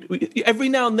 we every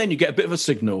now and then you get a bit of a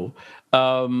signal.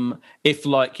 If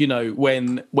you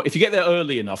get there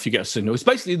early enough, you get a signal. It's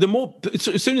basically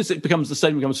as soon as the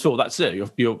stadium becomes full, that's it.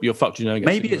 You're fucked.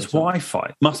 Maybe it's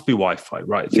Wi-Fi. Must be Wi-Fi,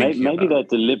 right? Maybe they're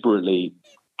deliberately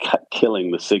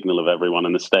killing the signal of everyone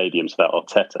in the stadium so that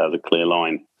Arteta has a clear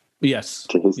line. Yes,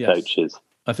 to his coaches.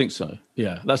 I think so.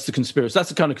 Yeah, that's the conspiracy. That's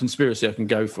the kind of conspiracy I can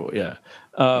go for. Yeah,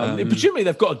 presumably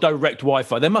they've got a direct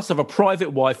Wi-Fi. They must have a private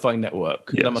Wi-Fi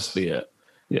network. Yes. That must be it.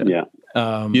 Yeah.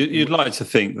 You'd like to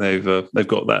think they've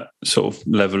got that sort of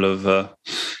level of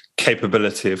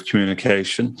capability of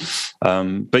communication.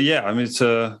 But yeah, I mean, it's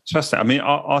fascinating. I mean,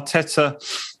 Arteta.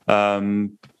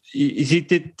 He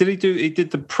did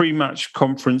the pre-match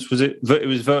conference. Was it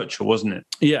was virtual, wasn't it?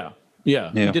 Yeah. He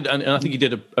did, and I think he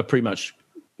did a pre-match.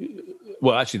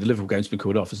 Well, actually, the Liverpool game's been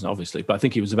called off, isn't it? Obviously, but I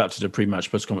think he was about to do a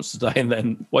pre-match press conference today, and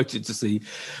then waited to see.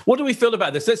 What do we feel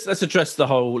about this? Let's address the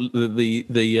whole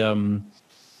the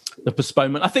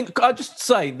postponement. I think I just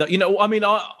say that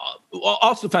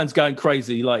Arsenal fans going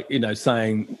crazy,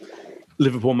 saying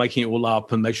Liverpool making it all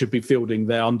up, and they should be fielding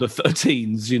their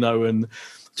under-13s, and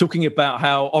talking about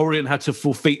how Orient had to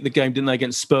forfeit the game, didn't they,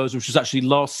 against Spurs, which was actually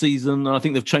last season. And I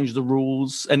think they've changed the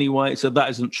rules anyway. So that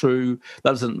isn't true.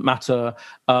 That doesn't matter.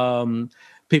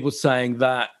 People saying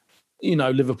that,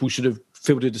 Liverpool should have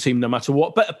fielded the team no matter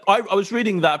what. But I was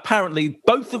reading that apparently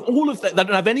all of that, they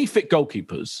don't have any fit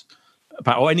goalkeepers,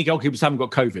 or any goalkeepers haven't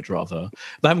got COVID, rather.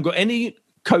 They haven't got any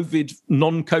COVID,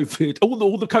 non-COVID,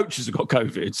 all the coaches have got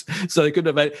COVID, so they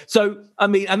couldn't have. So I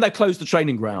mean, and they closed the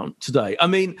training ground today. I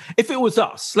mean, if it was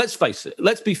us, let's face it,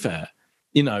 let's be fair.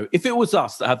 if it was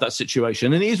us that had that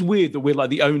situation, and it is weird that we're like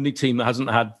the only team that hasn't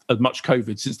had as much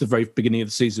COVID since the very beginning of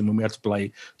the season when we had to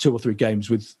play 2 or 3 games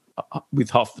with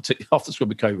half the squad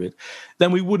with COVID,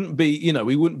 then we wouldn't be,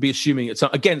 we wouldn't be assuming it's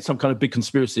some kind of big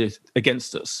conspiracy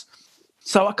against us.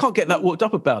 So I can't get that worked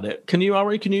up about it. Can you,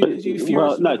 Ari? Can you?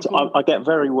 Well, no, I get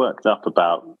very worked up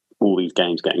about all these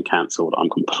games getting cancelled. I'm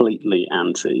completely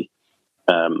anti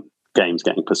games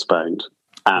getting postponed,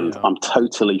 and I'm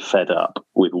totally fed up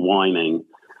with whining,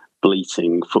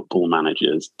 bleating football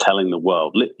managers telling the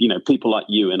world, people like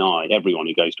you and I, everyone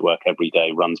who goes to work every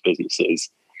day, runs businesses,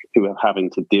 who are having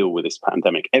to deal with this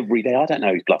pandemic every day. I don't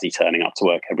know who's bloody turning up to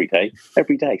work every day.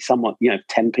 Every day, someone,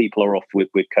 10 people are off with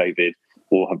COVID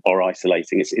or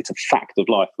isolating. It's a fact of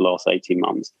life for the last 18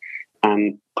 months.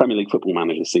 And Premier League football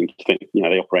managers seem to think, they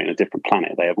operate on a different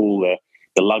planet. They have all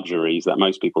the luxuries that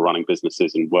most people running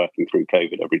businesses and working through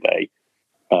COVID every day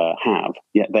have.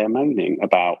 Yet they're moaning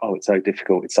about, it's so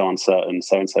difficult, it's so uncertain,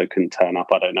 so-and-so couldn't turn up,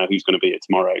 I don't know who's going to be here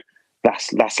tomorrow.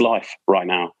 That's life right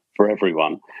now for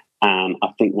everyone. And I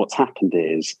think what's happened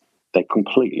is they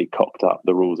completely cocked up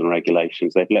the rules and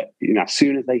regulations. They've let, as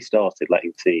soon as they started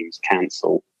letting teams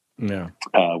cancel,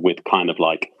 with kind of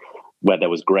like where there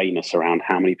was greyness around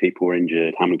how many people were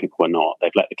injured, how many people were not,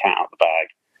 they've let the cat out of the bag,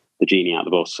 the genie out of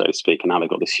the bottle, so to speak. And now they've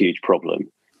got this huge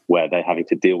problem where they're having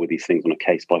to deal with these things on a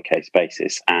case-by-case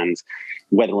basis. And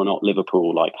whether or not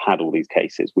Liverpool had all these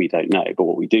cases, we don't know. But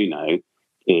what we do know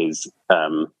is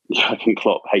Jurgen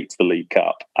Klopp hates the League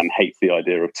Cup and hates the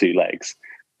idea of 2 legs.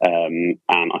 And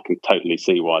I can totally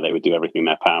see why they would do everything in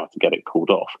their power to get it called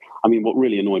off. I mean, what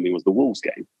really annoyed me was the Wolves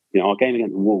game. Our game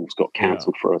against the Wolves got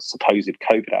cancelled for a supposed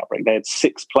COVID outbreak. They had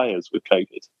 6 players with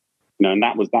COVID, and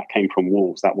that came from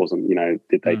Wolves. That wasn't, didn't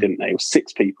they? It was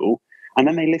 6 people. And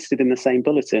then they listed in the same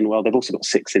bulletin, well, they've also got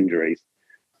 6 injuries.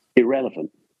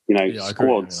 Irrelevant.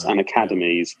 Squads and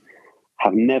academies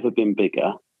have never been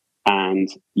bigger, and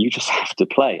you just have to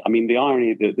play. I mean, the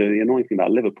irony, the annoying thing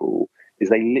about Liverpool is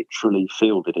they literally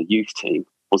fielded a youth team.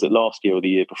 Was it last year or the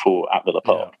year before at Villa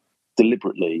Park?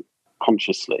 Deliberately,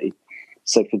 consciously.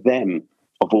 So for them,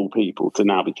 of all people, to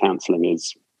now be cancelling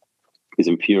is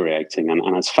infuriating.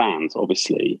 And as fans,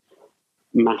 obviously,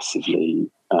 massively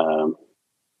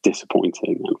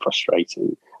disappointing and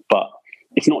frustrating. But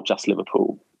it's not just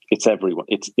Liverpool. It's everyone.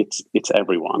 It's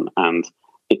everyone. And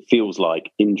it feels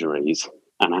like injuries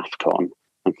and AFCON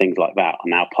and things like that are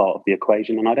now part of the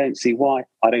equation. And I don't see why.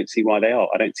 I don't see why they are.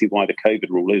 I don't see why the COVID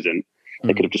rule isn't.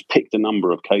 They could have just picked a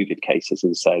number of COVID cases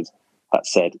and said,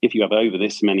 if you have over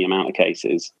this many amount of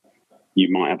cases,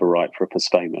 you might have a right for a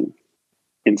postponement.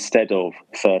 Instead of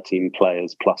 13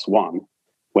 players plus 1,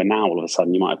 where now all of a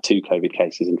sudden you might have 2 COVID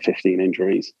cases and 15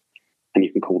 injuries, and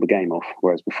you can call the game off,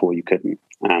 whereas before you couldn't.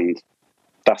 And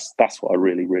that's what I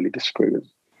really, really disagree with.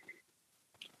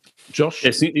 Josh?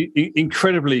 It's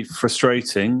incredibly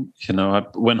frustrating. When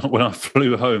I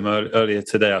flew home earlier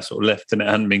today, I sort of left and it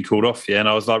hadn't been called off yet, and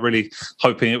I was like really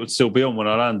hoping it would still be on when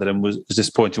I landed, and was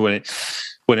disappointed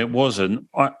when it wasn't.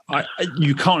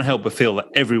 You can't help but feel that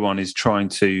everyone is trying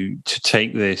to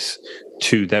take this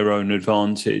to their own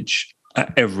advantage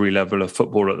at every level of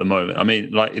football at the moment. I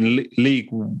mean, like in League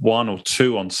 1 or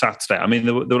 2 on Saturday, I mean,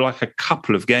 there were like a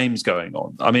couple of games going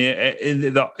on. I mean,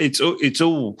 it's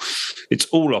all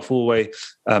off all the way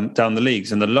down the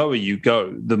leagues. And the lower you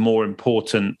go, the more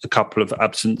important a couple of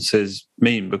absences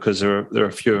mean, because there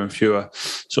are fewer and fewer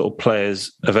sort of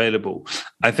players available.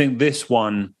 I think this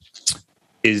one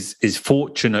is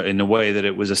fortunate in a way that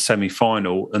it was a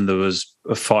semi-final and there was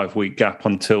a 5-week gap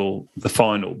until the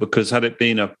final, because had it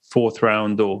been a 4th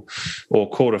round or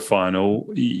quarter-final,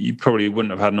 you probably wouldn't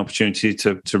have had an opportunity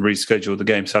to reschedule the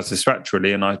game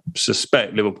satisfactorily, and I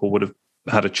suspect Liverpool would have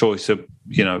had a choice of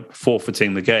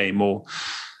forfeiting the game or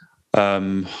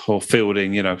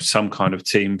fielding some kind of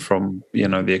team from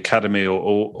the academy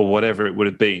or whatever it would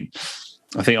have been.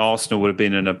 I think Arsenal would have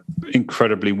been in an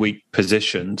incredibly weak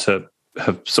position to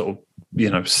have sort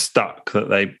of stuck that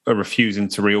they are refusing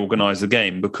to reorganise the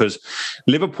game, because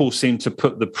Liverpool seemed to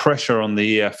put the pressure on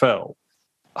the EFL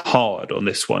hard on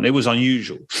this one. It was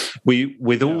unusual.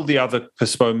 With all the other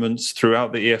postponements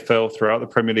throughout the EFL, throughout the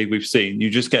Premier League we've seen, you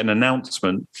just get an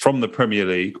announcement from the Premier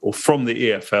League or from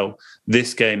the EFL,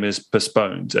 this game is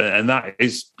postponed. And that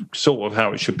is sort of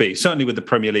how it should be. Certainly with the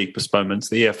Premier League postponements,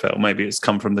 the EFL, maybe it's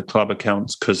come from the club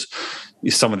accounts, because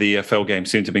some of the EFL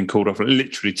games seem to have been called off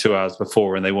literally 2 hours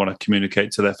before, and they want to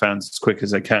communicate to their fans as quick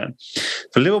as they can.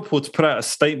 For Liverpool to put out a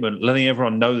statement letting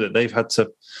everyone know that they've had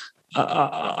to,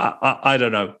 I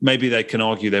don't know, maybe they can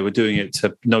argue they were doing it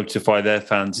to notify their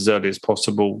fans as early as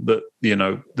possible that,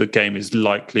 the game is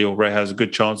likely or Ray has a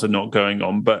good chance of not going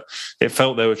on. But it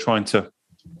felt they were trying to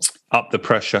up the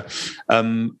pressure.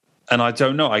 And I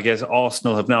don't know. I guess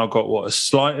Arsenal have now got a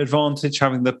slight advantage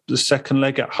having the second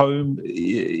leg at home.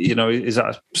 You know, is that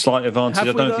a slight advantage?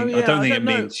 I don't think it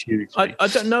means hugely. I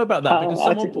don't know about that because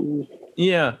someone.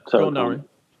 Go on, Nari.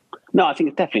 No, I think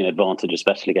it's definitely an advantage,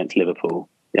 especially against Liverpool.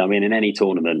 I mean, in any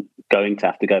tournament, going to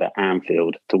have to go to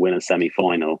Anfield to win a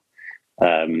semi-final,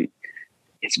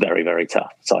 it's very, very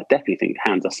tough. So I definitely think it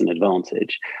hands us an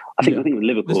advantage. I think with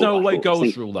Liverpool... There's no away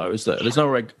goals rule, though, is there? There's no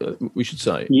away... we should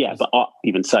say. Yeah, but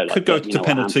even so... Could go to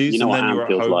penalties and then you're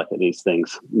at home. Anfield's like at these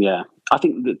things. Yeah. I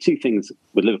think the two things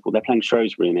with Liverpool, they're playing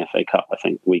Shrewsbury in the FA Cup, I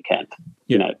think, weekend. Yeah.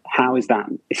 You know, how is that...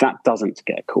 If that doesn't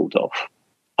get called off,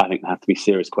 I think there have to be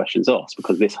serious questions asked,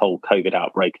 because this whole COVID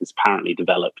outbreak has apparently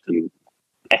developed and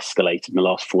escalated in the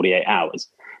last 48 hours.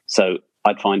 So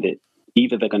I'd find it...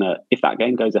 Either they're going to, if that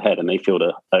game goes ahead and they field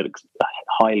a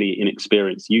highly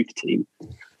inexperienced youth team,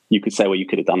 you could say, well, you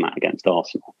could have done that against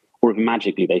Arsenal. Or if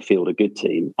magically they field a good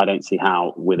team, I don't see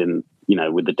how with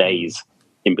the days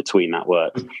in between that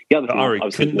works. The other thing, Ari,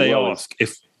 couldn't they ask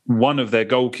if one of their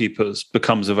goalkeepers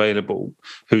becomes available,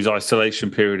 whose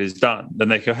isolation period is done, then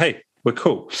they go, hey, we're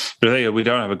cool. But if they go, we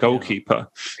don't have a goalkeeper,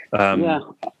 and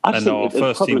our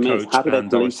first team coach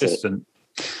and our assistant.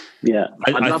 Yeah,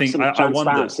 I think some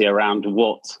transparency around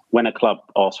when a club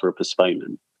asks for a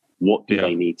postponement, what do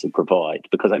they need to provide?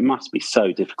 Because it must be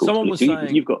so difficult. Someone was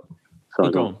saying, you've got.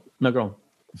 Sorry, go on.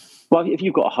 Well, if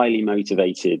you've got a highly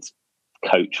motivated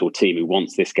coach or team who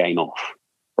wants this game off,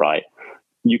 right?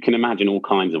 You can imagine all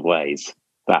kinds of ways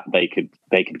that they could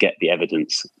get the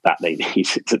evidence that they need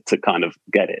to kind of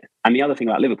get it. And the other thing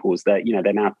about Liverpool is that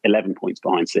they're now 11 points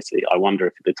behind City. I wonder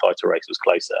if the title race was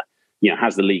closer.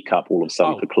 Has the League Cup all of a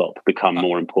sudden for Klopp become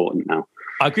more important now?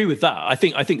 I agree with that. I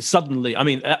think suddenly, I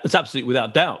mean, it's absolutely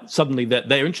without doubt, suddenly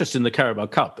their interest in the Carabao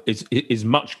Cup is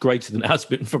much greater than it has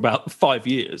been for about 5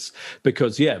 years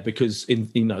because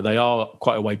they are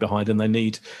quite a way behind and they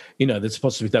need, there's a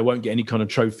possibility they won't get any kind of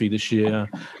trophy this year.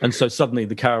 And so suddenly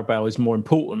the Carabao is more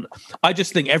important. I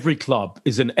just think every club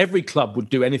would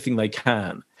do anything they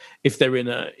can if they're in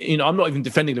I'm not even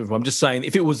defending Liverpool. I'm just saying,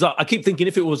 if it was us, I keep thinking,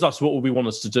 if it was us, what would we want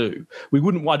us to do?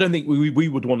 I don't think we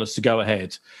would want us to go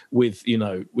ahead with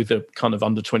a kind of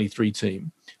under 23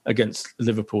 team against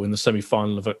Liverpool in the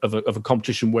semi-final of a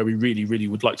competition where we really, really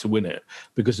would like to win it,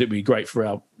 because it'd be great for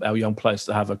our young players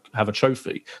to have a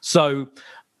trophy. So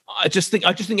I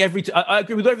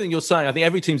agree with everything you're saying. I think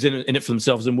every team's in it for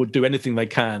themselves and would do anything they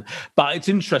can. But it's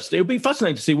interesting. It'll be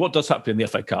fascinating to see what does happen in the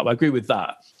FA Cup. I agree with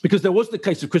that. Because there was the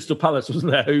case of Crystal Palace,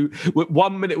 wasn't there, who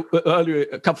 1 minute earlier,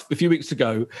 a few weeks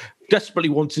ago, desperately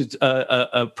wanted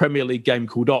a Premier League game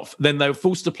called off. Then they were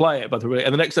forced to play it, by the way.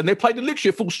 And the next time they played literally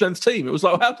a full-strength team. It was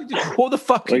like, what the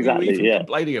fuck are you even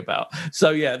complaining about? So,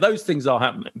 yeah, those things are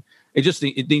happening.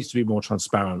 It needs to be more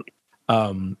transparent.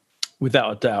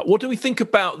 Without a doubt. What do we think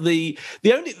about the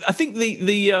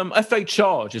FA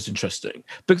charge is interesting,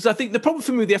 because I think the problem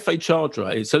for me with the FA charge,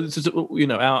 right, so this is,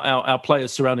 our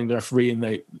players surrounding the referee, and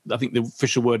I think the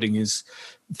official wording is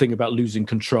the thing about losing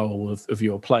control of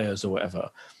your players or whatever.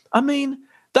 I mean,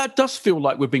 that does feel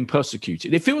like we're being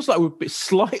persecuted. It feels like we're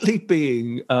slightly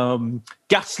being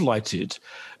gaslighted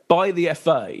by the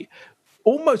FA.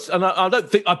 Almost, and I don't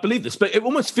think I believe this, but it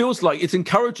almost feels like it's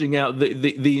encouraging out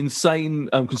the insane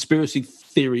conspiracy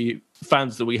theory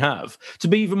fans that we have to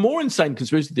be even more insane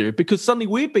conspiracy theory, because suddenly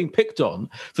we're being picked on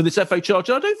for this FA charge.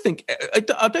 I don't think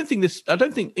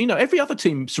every other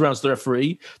team surrounds the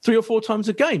referee 3 or 4 times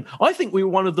a game. I think we were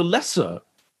one of the lesser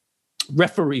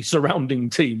referee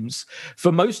surrounding teams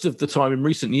for most of the time in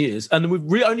recent years, and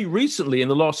we've only recently in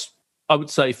the last, I would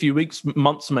say, a few weeks,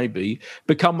 months maybe,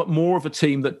 become more of a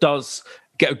team that does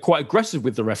get quite aggressive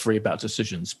with the referee about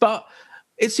decisions. But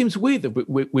it seems weird that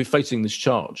we're facing this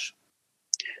charge.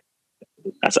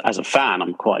 As a fan,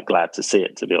 I'm quite glad to see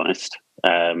it, to be honest.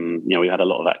 We had a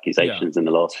lot of accusations in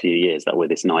the last few years that we're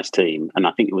this nice team. And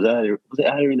I think it was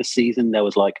earlier in the season, there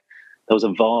was a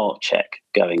VAR check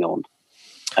going on.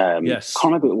 Yes. Can't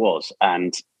remember who it was.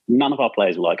 And none of our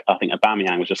players were I think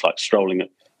Aubameyang was just strolling.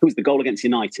 Who was the goal against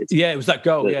United? Yeah, it was that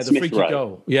goal. The freaky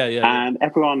goal. Yeah. And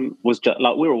everyone was just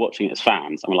we were watching it as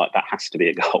fans, and we're like, that has to be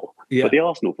a goal. Yeah. But the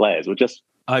Arsenal players were just,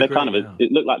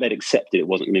 it looked like they'd accepted it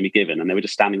wasn't going to be given, and they were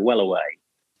just standing well away.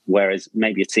 Whereas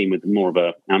maybe a team with more of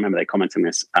I remember they commented on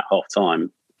this at half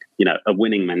time, a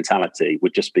winning mentality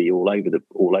would just be all over the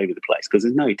place, because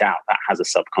there's no doubt that has a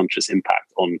subconscious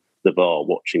impact on the VAR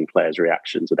watching players'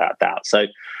 reactions, without doubt. So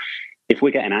if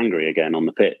we're getting angry again on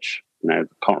the pitch,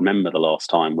 can't remember the last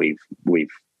time we've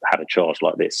had a charge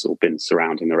like this or been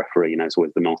surrounding the referee. It's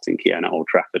always the Martin Keown at Old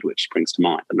Trafford, which springs to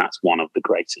mind, and that's one of the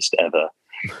greatest ever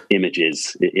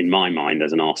images in my mind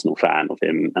as an Arsenal fan of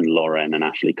him and Lauren and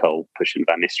Ashley Cole pushing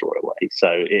Van Nistelrooy away. So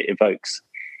it evokes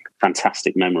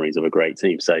fantastic memories of a great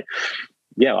team. So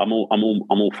yeah, I'm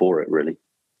all for it, really.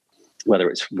 Whether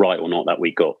it's right or not that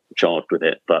we got charged with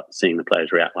it, but seeing the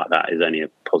players react like that is only a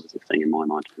positive thing in my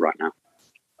mind right now.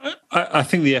 I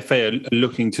think the FA are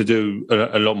looking to do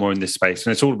a lot more in this space,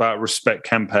 and it's all about respect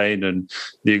campaign and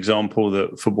the example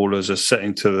that footballers are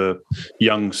setting to the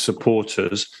young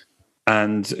supporters.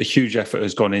 And a huge effort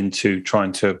has gone into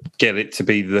trying to get it to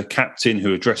be the captain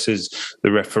who addresses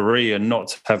the referee and not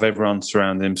to have everyone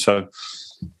surround him. So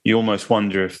you almost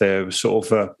wonder if there was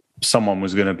sort of someone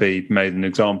was going to be made an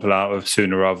example out of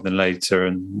sooner rather than later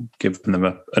and given them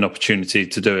an opportunity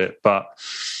to do it. But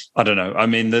I don't know. I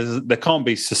mean, there can't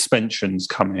be suspensions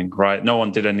coming, right? No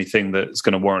one did anything that's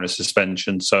going to warrant a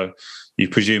suspension. So you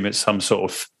presume it's some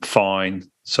sort of fine.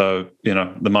 So,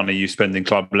 the money you spend in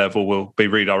club level will be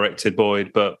redirected,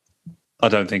 Boyd, but I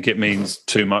don't think it means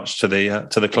too much to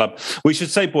the club. We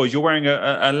should say, Boyd, you're wearing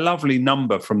a lovely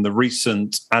number from the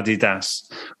recent Adidas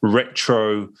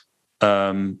retro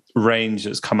range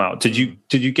that's come out. Did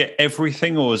you get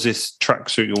everything, or is this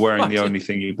tracksuit you're wearing the only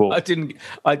thing you bought?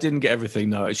 I didn't get everything.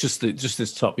 No, it's just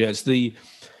this top. Yeah, it's the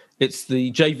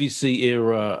JVC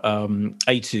era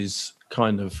 80s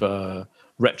kind of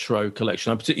retro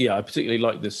collection. I particularly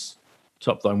like this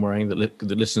top that I'm wearing that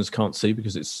the listeners can't see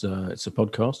because it's a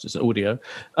podcast, it's audio.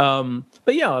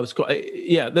 But yeah, I was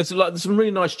quite There's some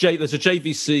really nice there's a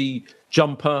JVC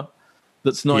jumper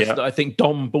that's nice that I think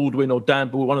Dom Baldwin or Dan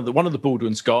Baldwin, one of the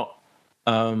Baldwins got.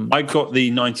 I got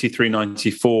the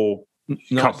 93-94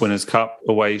 Cup Winners' Cup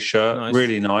away shirt. Nice.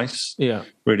 Really nice. Yeah.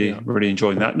 Really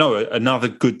enjoying that. No, another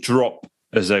good drop,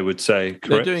 as they would say. Correct?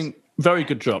 They're doing very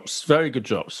good drops. Very good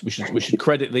drops. We should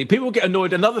credit the people. Get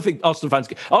annoyed. Another thing, Arsenal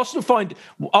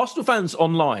fans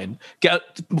online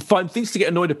find things to get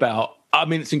annoyed about. I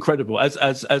mean, it's incredible. As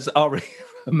Ari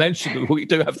mentioned, we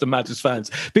do have the maddest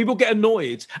fans. People get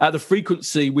annoyed at the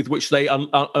frequency with which they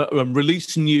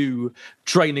release new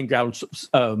training ground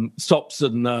stops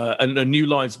and new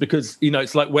lines, because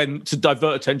it's like when to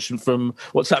divert attention from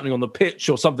what's happening on the pitch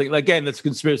or something. Again, there's a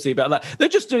conspiracy about that. They're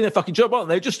just doing their fucking job, aren't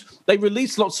they? They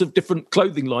release lots of different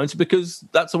clothing lines because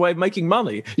that's a way of making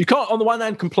money. You can't, on the one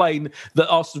hand, complain that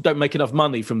Arsenal don't make enough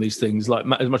money from these things, like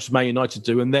as much as Man United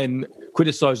do, and then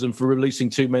criticise them for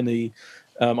releasing too many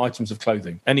items of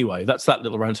clothing. Anyway, that's that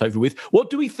little rant over with. What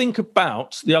do we think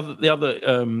about the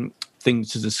other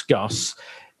things to discuss?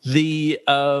 The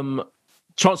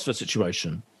transfer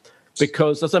situation,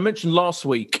 because as I mentioned last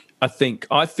week, I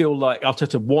feel like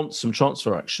Arteta wants some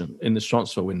transfer action in this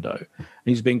transfer window, and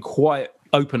he's been quite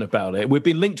open about it. We've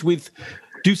been linked with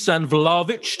Dusan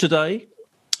Vlahovic today,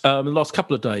 in the last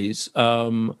couple of days.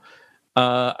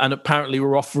 And apparently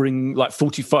we're offering like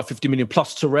 45-50 million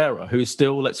plus Torreira, who is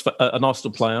still an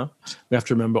Arsenal player, we have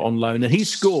to remember, on loan. And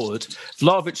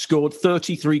Vlahovic scored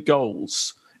 33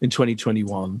 goals in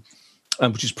 2021,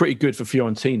 which is pretty good for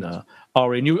Fiorentina.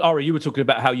 Ari, you were talking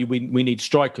about how we need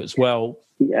strikers. Well,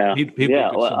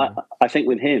 I think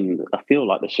with him, I feel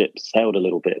like the ship sailed a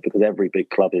little bit because every big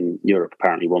club in Europe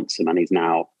apparently wants him, and he's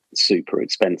now super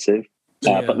expensive.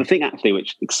 But the thing actually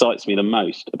which excites me the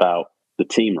most about the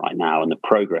team right now and the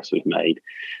progress we've made,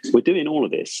 we're doing all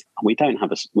of this and we don't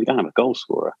have a goal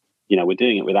scorer. We're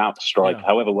doing it without a striker.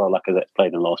 However well Lacazette's played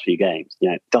in the last few games,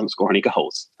 doesn't score any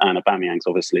goals, and Aubameyang's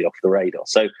obviously off the radar.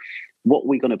 So what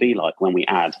we're going to be like when we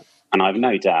add, and I have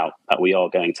no doubt that we are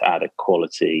going to add a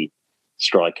quality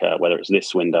striker, whether it's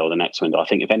this window or the next window. I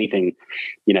think if anything,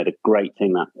 the great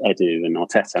thing that Edu and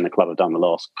Arteta and the club have done the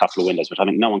last couple of windows, which I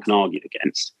think no one can argue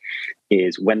against,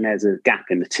 is when there's a gap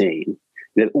in the team,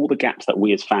 all the gaps that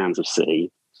we as fans have seen,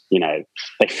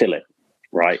 they fill it,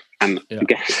 right? And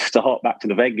again, to hark back to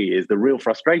the Wenger years, the real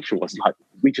frustration was like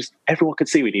everyone could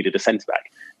see we needed a centre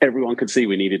back, everyone could see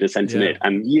we needed a centre mid,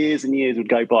 and years would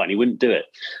go by and he wouldn't do it.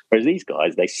 Whereas these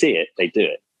guys, they see it, they do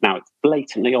it. Now it's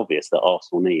blatantly obvious that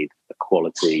Arsenal need a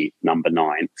quality number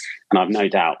 9, and I've no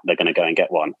doubt they're going to go and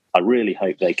get one. I really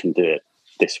hope they can do it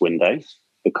this window,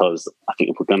 because I think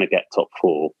if we're going to get top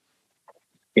 4,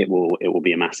 it will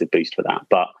be a massive boost for that.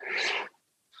 But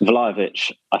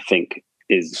Vlahovic, I think,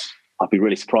 I'd be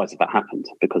really surprised if that happened,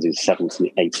 because he's a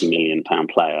 £70-80 million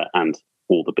player and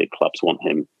all the big clubs want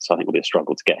him. So I think it'll be a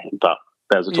struggle to get him. But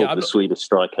there's a talk of a Swedish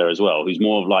striker as well, who's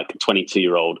more of like a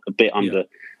 22-year-old, a bit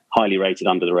highly rated,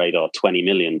 under the radar, 20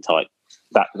 million type.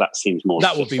 That seems more.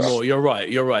 That would be more. You're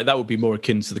right. That would be more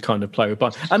akin to the kind of player.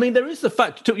 But I mean, there is the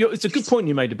fact. It's a good point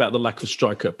you made about the lack of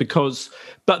striker,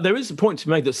 but there is a point to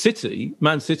be made that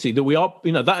Man City, that we are.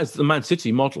 That is the Man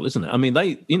City model, isn't it? I mean,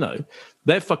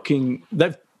 they've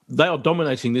they are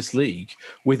dominating this league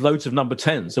with loads of number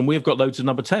 10s, and we've got loads of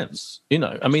number 10s. You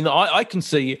know, I mean, I can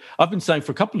see. I've been saying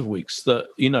for a couple of weeks that,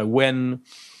 you know,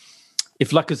 if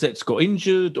Lacazette's got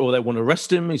injured or they want to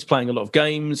rest him, he's playing a lot of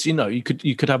games. You know, you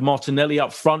could have Martinelli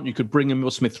up front. You could bring Emile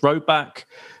Smith-Rowe back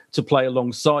to play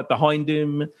alongside behind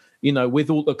him. You know, with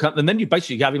all the, and then you're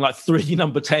basically having like 3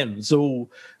 number 10s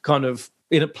all kind of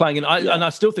playing. And I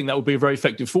still think that would be a very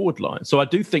effective forward line. So I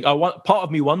do think part of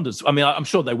me wonders. I mean, I'm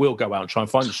sure they will go out and try and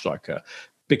find a striker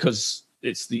because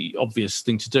it's the obvious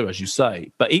thing to do, as you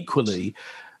say. But equally,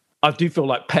 I do feel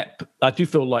like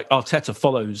Arteta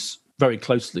follows very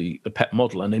closely the Pep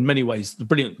model, and in many ways, the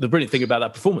brilliant thing about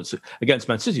that performance against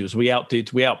Man City was we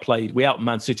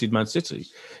out-Man City.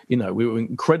 You know, we were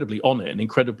incredibly on it and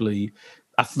incredibly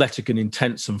athletic and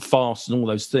intense and fast and all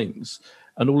those things,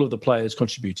 and all of the players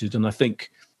contributed. And I think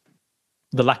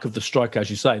the lack of the striker, as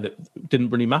you say, that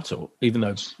didn't really matter, even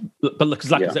though, but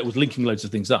because Lacazette was linking loads of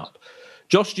things up.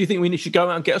 Josh, do you think we should go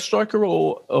out and get a striker,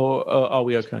 or are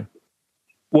we okay?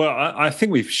 Well, I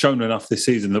think we've shown enough this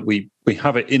season that we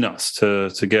have it in us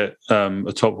to get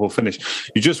a top 4 finish.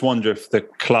 You just wonder if the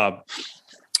club,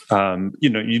 you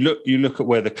know, you look at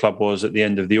where the club was at the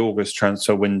end of the August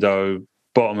transfer window,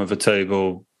 bottom of the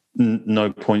table,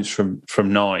 no points from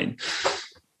 9.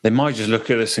 They might just look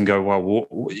at this and go,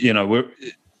 well, you know, we're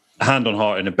hand on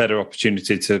heart in a better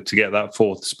opportunity to get that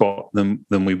 4th spot than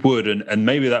we would, and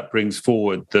maybe that brings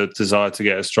forward the desire to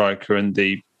get a striker and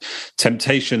the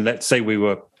temptation. Let's say we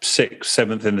were 6th,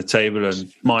 7th in the table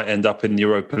and might end up in the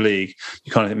Europa League.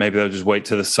 You kind of think maybe they'll just wait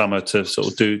till the summer to sort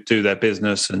of do their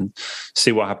business and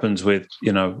see what happens with,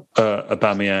 you know,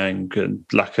 Aubameyang and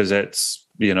Lacazette's,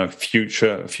 you know,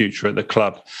 future at the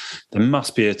club. There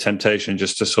must be a temptation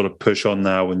just to sort of push on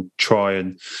now and try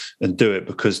and do it,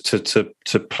 because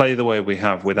to play the way we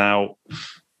have without,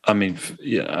 I mean,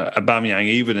 Aubameyang,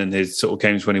 even in his sort of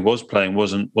games when he was playing,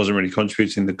 wasn't really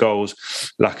contributing the goals.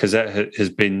 Lacazette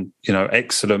has been, you know,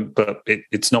 excellent, but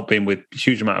it's not been with a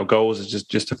huge amount of goals. It's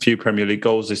just a few Premier League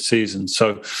goals this season.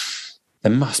 So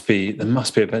there must be a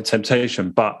bit of temptation.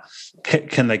 But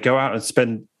can they go out and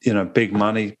spend, you know, big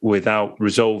money without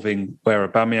resolving where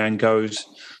Aubameyang goes?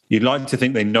 You'd like to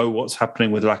think they know what's happening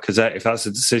with Lacazette. If that's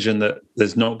a decision that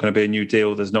there's not going to be a new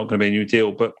deal, there's not going to be a new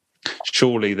deal. But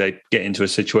surely they get into a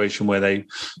situation where they,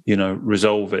 you know,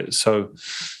 resolve it. So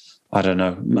I don't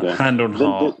know. Yeah. Hand on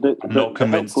heart, I'm not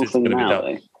convinced it's going to be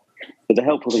done. But the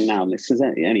helpful thing now, and this is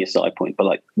only a side point, but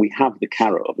like we have the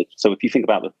carrot of it. So if you think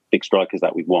about the big strikers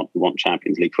that we want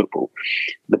Champions League football.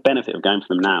 The benefit of going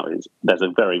for them now is there's a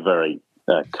very, very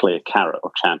clear carrot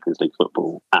of Champions League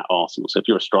football at Arsenal. So if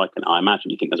you're a striker, I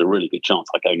imagine you think there's a really good chance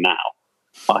I go now,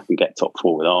 I can get top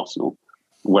 4 with Arsenal.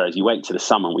 Whereas you wait to the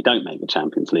summer and we don't make the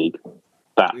Champions League,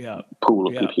 that pool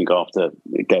of people you can go after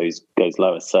goes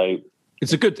lower. So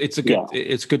it's a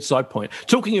good side point.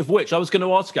 Talking of which, I was going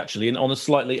to ask actually, and on a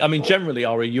slightly, I mean, generally,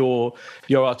 Ari, you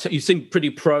seem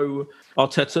pretty pro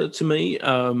Arteta to me.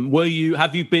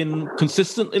 Have you been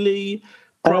consistently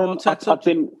pro Arteta?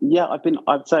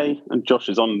 I'd say, and Josh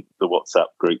is on the WhatsApp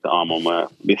group that I'm on where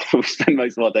we spend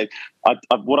most of our day.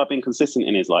 What I've been consistent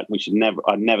in is like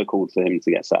I've never called for him to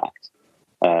get sacked.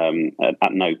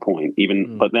 At no point,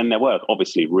 but then there were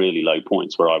obviously really low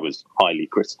points where I was highly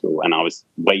critical and I was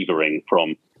wavering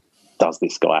from, does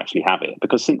this guy actually have it?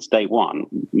 Because since day one,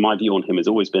 my view on him has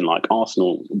always been like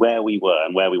Arsenal, where we were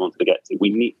and where we wanted to get to,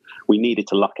 we needed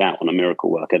to luck out on a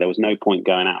miracle worker. There was no point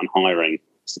going out and hiring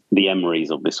the Emerys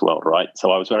of this world, right?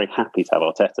 So I was very happy to have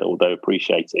Arteta, although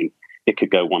appreciating it could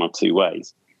go one or two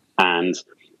ways. And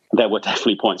there were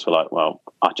definitely points where like, well,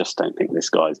 I just don't think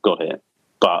this guy's got it.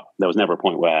 But there was never a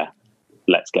point where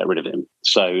let's get rid of him.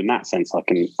 So in that sense, I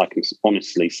can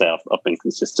honestly say I've been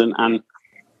consistent. And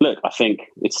look, I think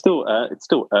it's still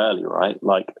early, right?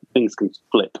 Like things can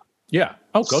flip,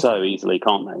 so easily,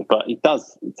 can't they? But he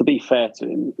does. To be fair to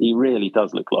him, he really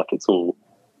does look like it's all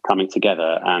coming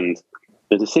together. And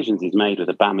the decisions he's made with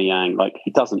Aubameyang, like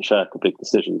he doesn't shirk a big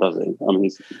decision, does he? I mean,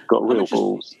 he's got real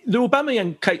balls. The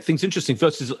Aubameyang thing's interesting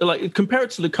versus, like, compare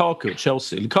it to Lukaku at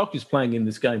Chelsea. Lukaku's playing in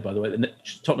this game, by the way.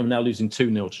 Tottenham now losing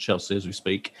 2-0 to Chelsea as we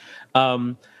speak.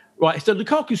 Right, so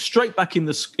Lukaku's straight back in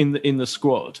the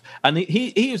squad, and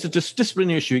he is a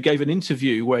disciplinary issue. He gave an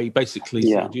interview where he basically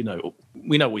said, you know,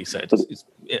 we know what he said,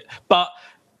 but.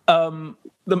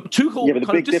 The Tuchel but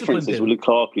the big difference is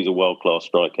Lukaku's a world-class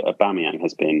striker. Aubameyang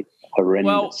has been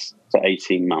horrendous for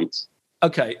 18 months.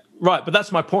 Okay, right, but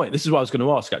that's my point. This is what I was going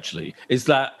to ask, actually, is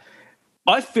that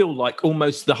I feel like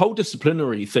almost the whole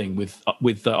disciplinary thing with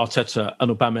Arteta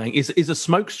and Aubameyang is a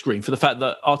smokescreen for the fact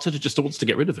that Arteta just wants to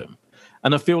get rid of him.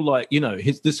 And I feel like, you know,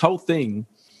 this whole thing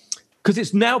because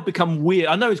it's now become weird.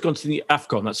 I know he's gone to the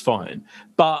AFCON, that's fine,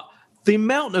 but the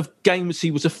amount of games he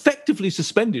was effectively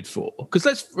suspended for, because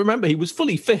let's remember he was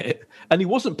fully fit and he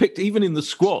wasn't picked even in the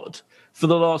squad for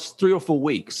the last 3 or 4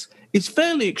 weeks. It's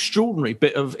fairly extraordinary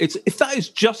bit of it's. If that is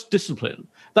just discipline,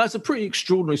 that's a pretty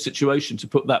extraordinary situation to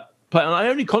put that player. And I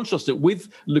only contrast it with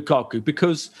Lukaku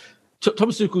because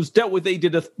Thomas Tuchel's dealt with it. He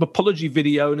did an apology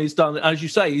video and he's done, as you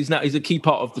say, he's a key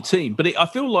part of the team. But I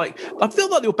feel like the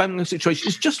Aubameyang situation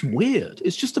is just weird.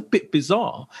 It's just a bit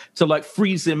bizarre to like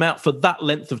freeze him out for that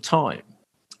length of time.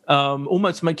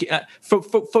 Almost make it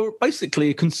for basically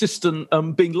a consistent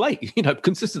being late,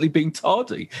 consistently being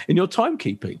tardy in your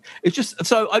timekeeping. It's just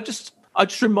so I just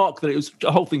remark that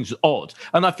the whole thing's odd,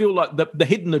 and I feel like the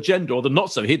hidden agenda, or the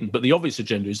not so hidden but the obvious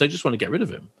agenda, is they just want to get rid of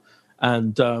him,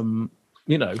 and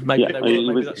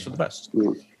maybe that's for the best.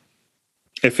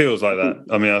 It feels like that.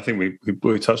 I mean, I think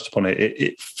we touched upon it.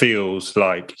 It feels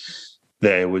like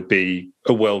there would be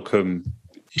a welcome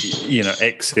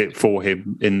exit for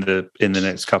him in the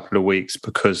next couple of weeks,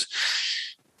 because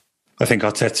I think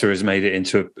Arteta has made it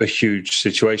into a huge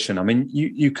situation. I mean,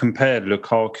 you compared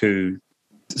Lukaku's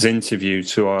interview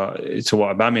to what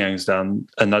Aubameyang's done,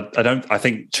 and I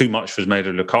think too much was made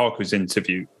of Lukaku's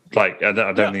interview. Like, I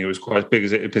don't think it was quite as big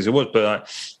as it was, but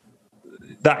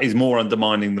that is more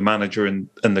undermining the manager and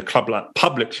the club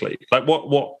publicly. Like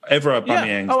whatever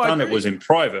Aubameyang's done, it was in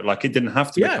private. Like, it didn't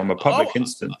have to become a public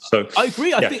incident. So I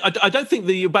agree. I don't think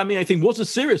the Aubameyang thing was as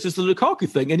serious as the Lukaku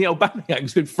thing, and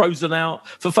Aubameyang's been frozen out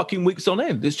for fucking weeks on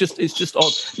end. It's just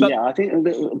odd. But, I think.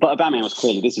 But Aubameyang was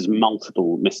clearly, this is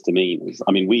multiple misdemeanors.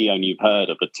 I mean, we only heard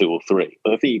of the 2 or 3,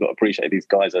 but I think you've got to appreciate these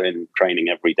guys are in training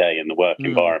every day in the work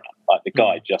environment. Like, the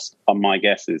guy just, my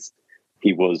guess is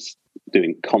he was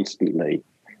doing constantly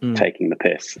taking the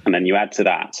piss, and then you add to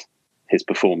that his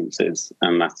performances,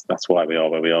 and that's why we are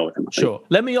where we are with him. Sure.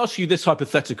 Let me ask you this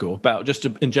hypothetical about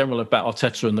in general about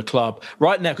Arteta and the club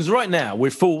right now, because right now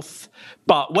we're 4th,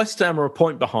 but West Ham are a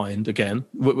point behind again.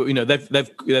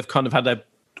 They've kind of had their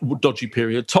dodgy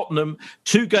period. Tottenham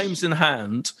 2 games in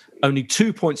hand, only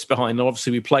 2 points behind, and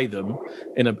obviously we play them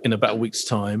in about a week's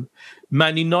time.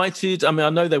 Man United, I mean, I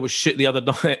know they were shit the other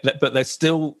night, but they're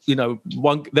still,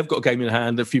 they've got a game in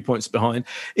hand, a few points behind.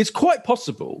 It's quite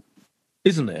possible,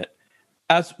 isn't it,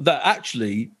 as that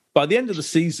actually by the end of the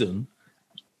season,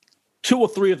 2 or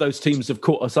 3 of those teams have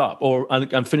caught us up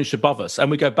and finish above us, and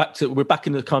we're back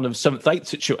in the kind of 7th, 8th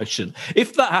situation.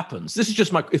 If that happens, this is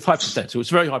just it's hypothetical. It's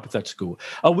very hypothetical.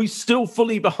 Are we still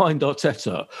fully behind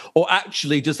Arteta, or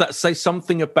actually does that say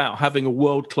something about having a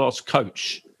world-class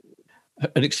coach,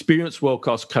 an experienced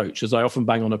world-class coach, as I often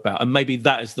bang on about, and maybe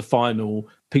that is the final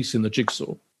piece in the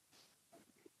jigsaw?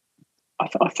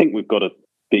 I think we've got to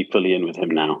be fully in with him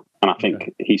now, and I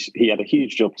think he had a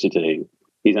huge job to do.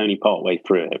 He's only part way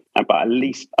through it, but at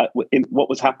least what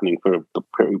was happening for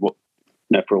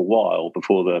a while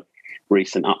before the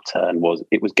recent upturn was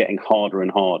it was getting harder and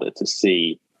harder to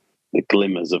see the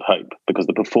glimmers of hope, because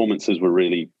the performances were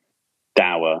really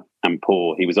dour and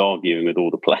poor. He was arguing with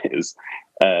all the players,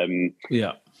 and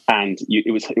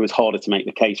it was harder to make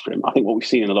the case for him. I think what we've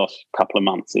seen in the last couple of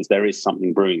months is there is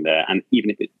something brewing there, and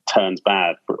even if it turns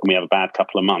bad and we have a bad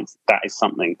couple of months, that is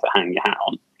something to hang your hat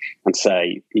on and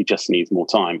say he just needs more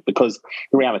time, because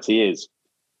the reality is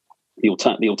the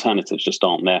alternatives just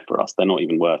aren't there for us. They're not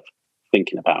even worth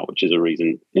thinking about, which is a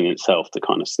reason in itself to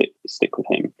kind of stick with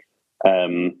him.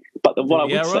 But what I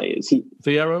would say is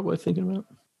Vieira, we're thinking about.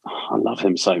 I love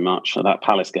him so much. That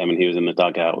Palace game, and he was in the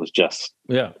dugout, was just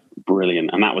brilliant.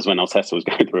 And that was when Arteta was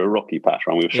going through a rocky patch,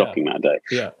 and we were shocking that day.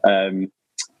 Yeah.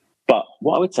 But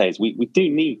what I would say is we do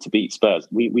need to beat Spurs.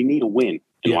 We need a win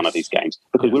in one of these games,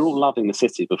 because we're all loving the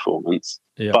City performance.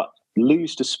 Yeah. But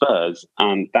lose to Spurs,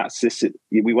 and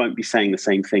we won't be saying the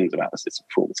same things about the City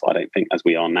performance, I don't think, as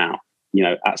we are now.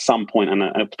 At some point, and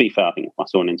to be fair, I think I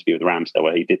saw an interview with Ramsdale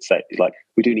where he did say, he's like,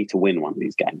 we do need to win one of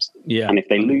these games. Yeah. And if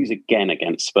they lose again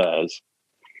against Spurs,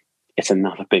 it's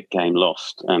another big game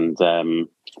lost. And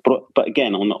but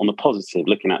again, on the positive,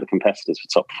 looking at the competitors for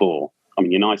top 4, I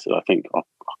mean, United, I think, are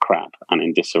crap and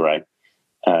in disarray.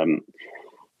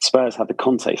 Spurs had the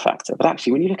Conte factor, but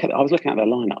actually, when you look at I was looking at their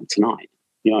lineup tonight.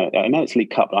 I know it's League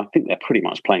Cup, but I think they're pretty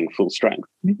much playing full strength.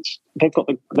 They've got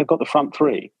the front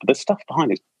 3, but the stuff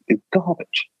behind is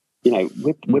garbage.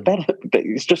 We're better.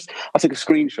 It's just, I took a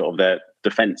screenshot of their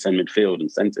defence and midfield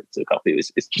and sent it to a copy.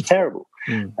 It's just terrible.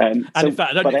 And in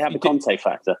fact, but they have the Conte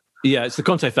factor. Yeah, it's the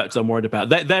Conte factor I'm worried about.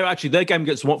 They're actually, their game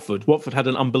against Watford had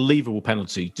an unbelievable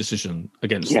penalty decision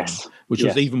against them, which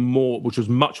was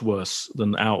much worse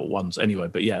than our ones anyway.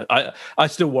 But yeah, I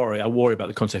still worry. I worry about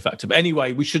the Conte factor. But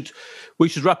anyway, we should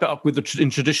wrap it up with in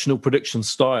traditional prediction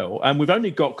style. And we've only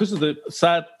got, because of the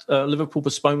sad Liverpool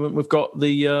postponement, we've got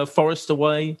the Forest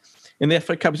away in the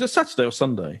FA Cup. Is it Saturday or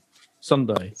Sunday?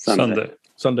 Sunday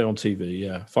on TV,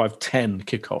 yeah. 5:10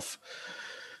 kickoff.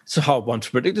 It's a hard one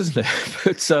to predict, isn't it?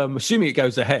 But assuming it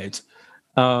goes ahead,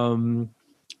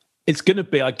 it's going to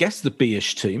be, I guess, the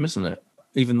B-ish team, isn't it?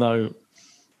 Even though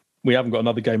we haven't got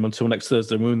another game until next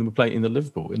Thursday when we're playing in the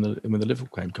Liverpool, when the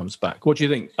Liverpool game comes back. What do you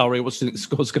think, Ari? What do you think the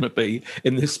score's going to be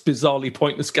in this bizarrely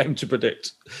pointless game to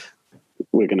predict?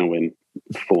 We're going to win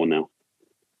 4-0.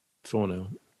 4-0.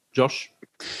 Josh?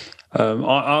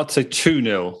 I'd say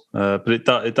 2-0, but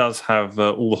it does have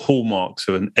all the hallmarks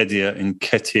of an Eddie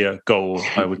Nketiah goal,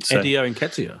 I would say. Eddie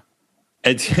Nketiah?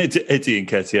 Eddie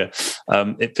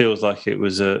Nketiah. It feels like it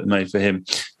was made for him.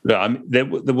 Look, there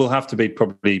will have to be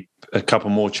probably a couple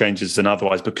more changes than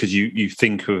otherwise, because you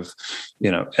think of,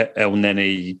 El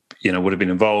Neni, would have been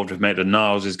involved. If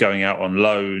Maitland-Niles is going out on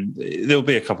loan, there'll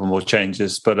be a couple more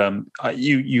changes. But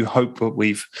you hope that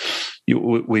we've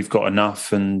got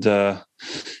enough. And I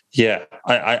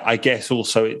guess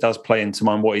also it does play into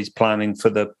mind what he's planning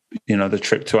for the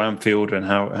trip to Anfield and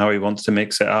how he wants to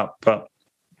mix it up. But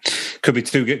could be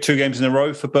two games in a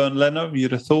row for Bernd Leno,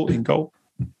 you'd have thought, in goal.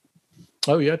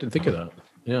 Oh yeah, I didn't think of that.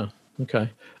 Yeah, okay.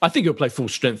 I think he'll play full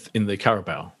strength in the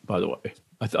Carabao, by the way.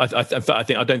 I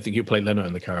don't think he'll play Leno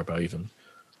in the Carabao even.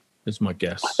 Is my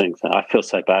guess. I think so. I feel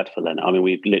so bad for Leno. I mean,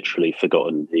 we've literally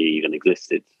forgotten he even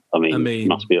existed. I mean it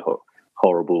must be a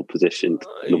horrible position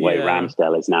the way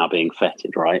Ramsdale is now being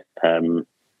feted, right?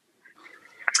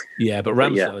 Yeah, but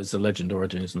Ramsdale is a legend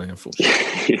already, isn't he?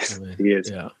 Unfortunately, he is.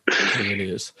 Yeah, he really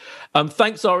is.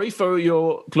 Thanks, Ari, for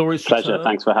your glorious pleasure. Return.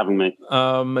 Thanks for having me.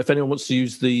 If anyone wants to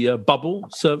use the Bubble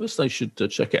service, they should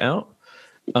check it out.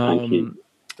 Thank you.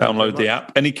 Download the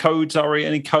app. Any codes, Ari?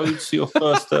 Any codes for your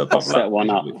first Bubble? I'll set one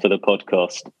up for the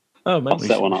podcast. Oh, man. I'll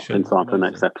set one up in time for the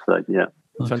next episode. Yeah.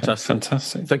 Okay,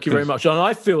 fantastic. Thank you very much. And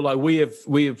I feel like we have.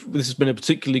 This has been a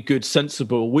particularly good,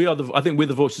 sensible. I think we're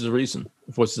the voices of reason,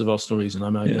 voices of Arsenal reason.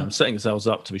 I'm setting ourselves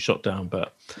up to be shot down,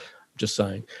 but I'm just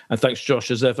saying. And thanks,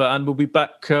 Josh, as ever. And we'll be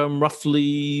back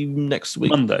roughly next week,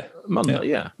 Monday.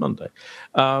 Monday.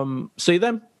 See you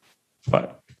then. Bye.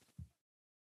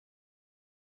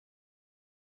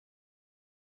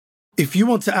 If you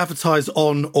want to advertise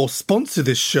on or sponsor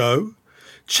this show,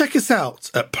 check us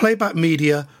out at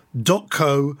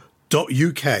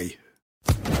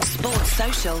playbackmedia.co.uk. Sports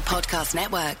Social Podcast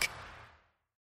Network.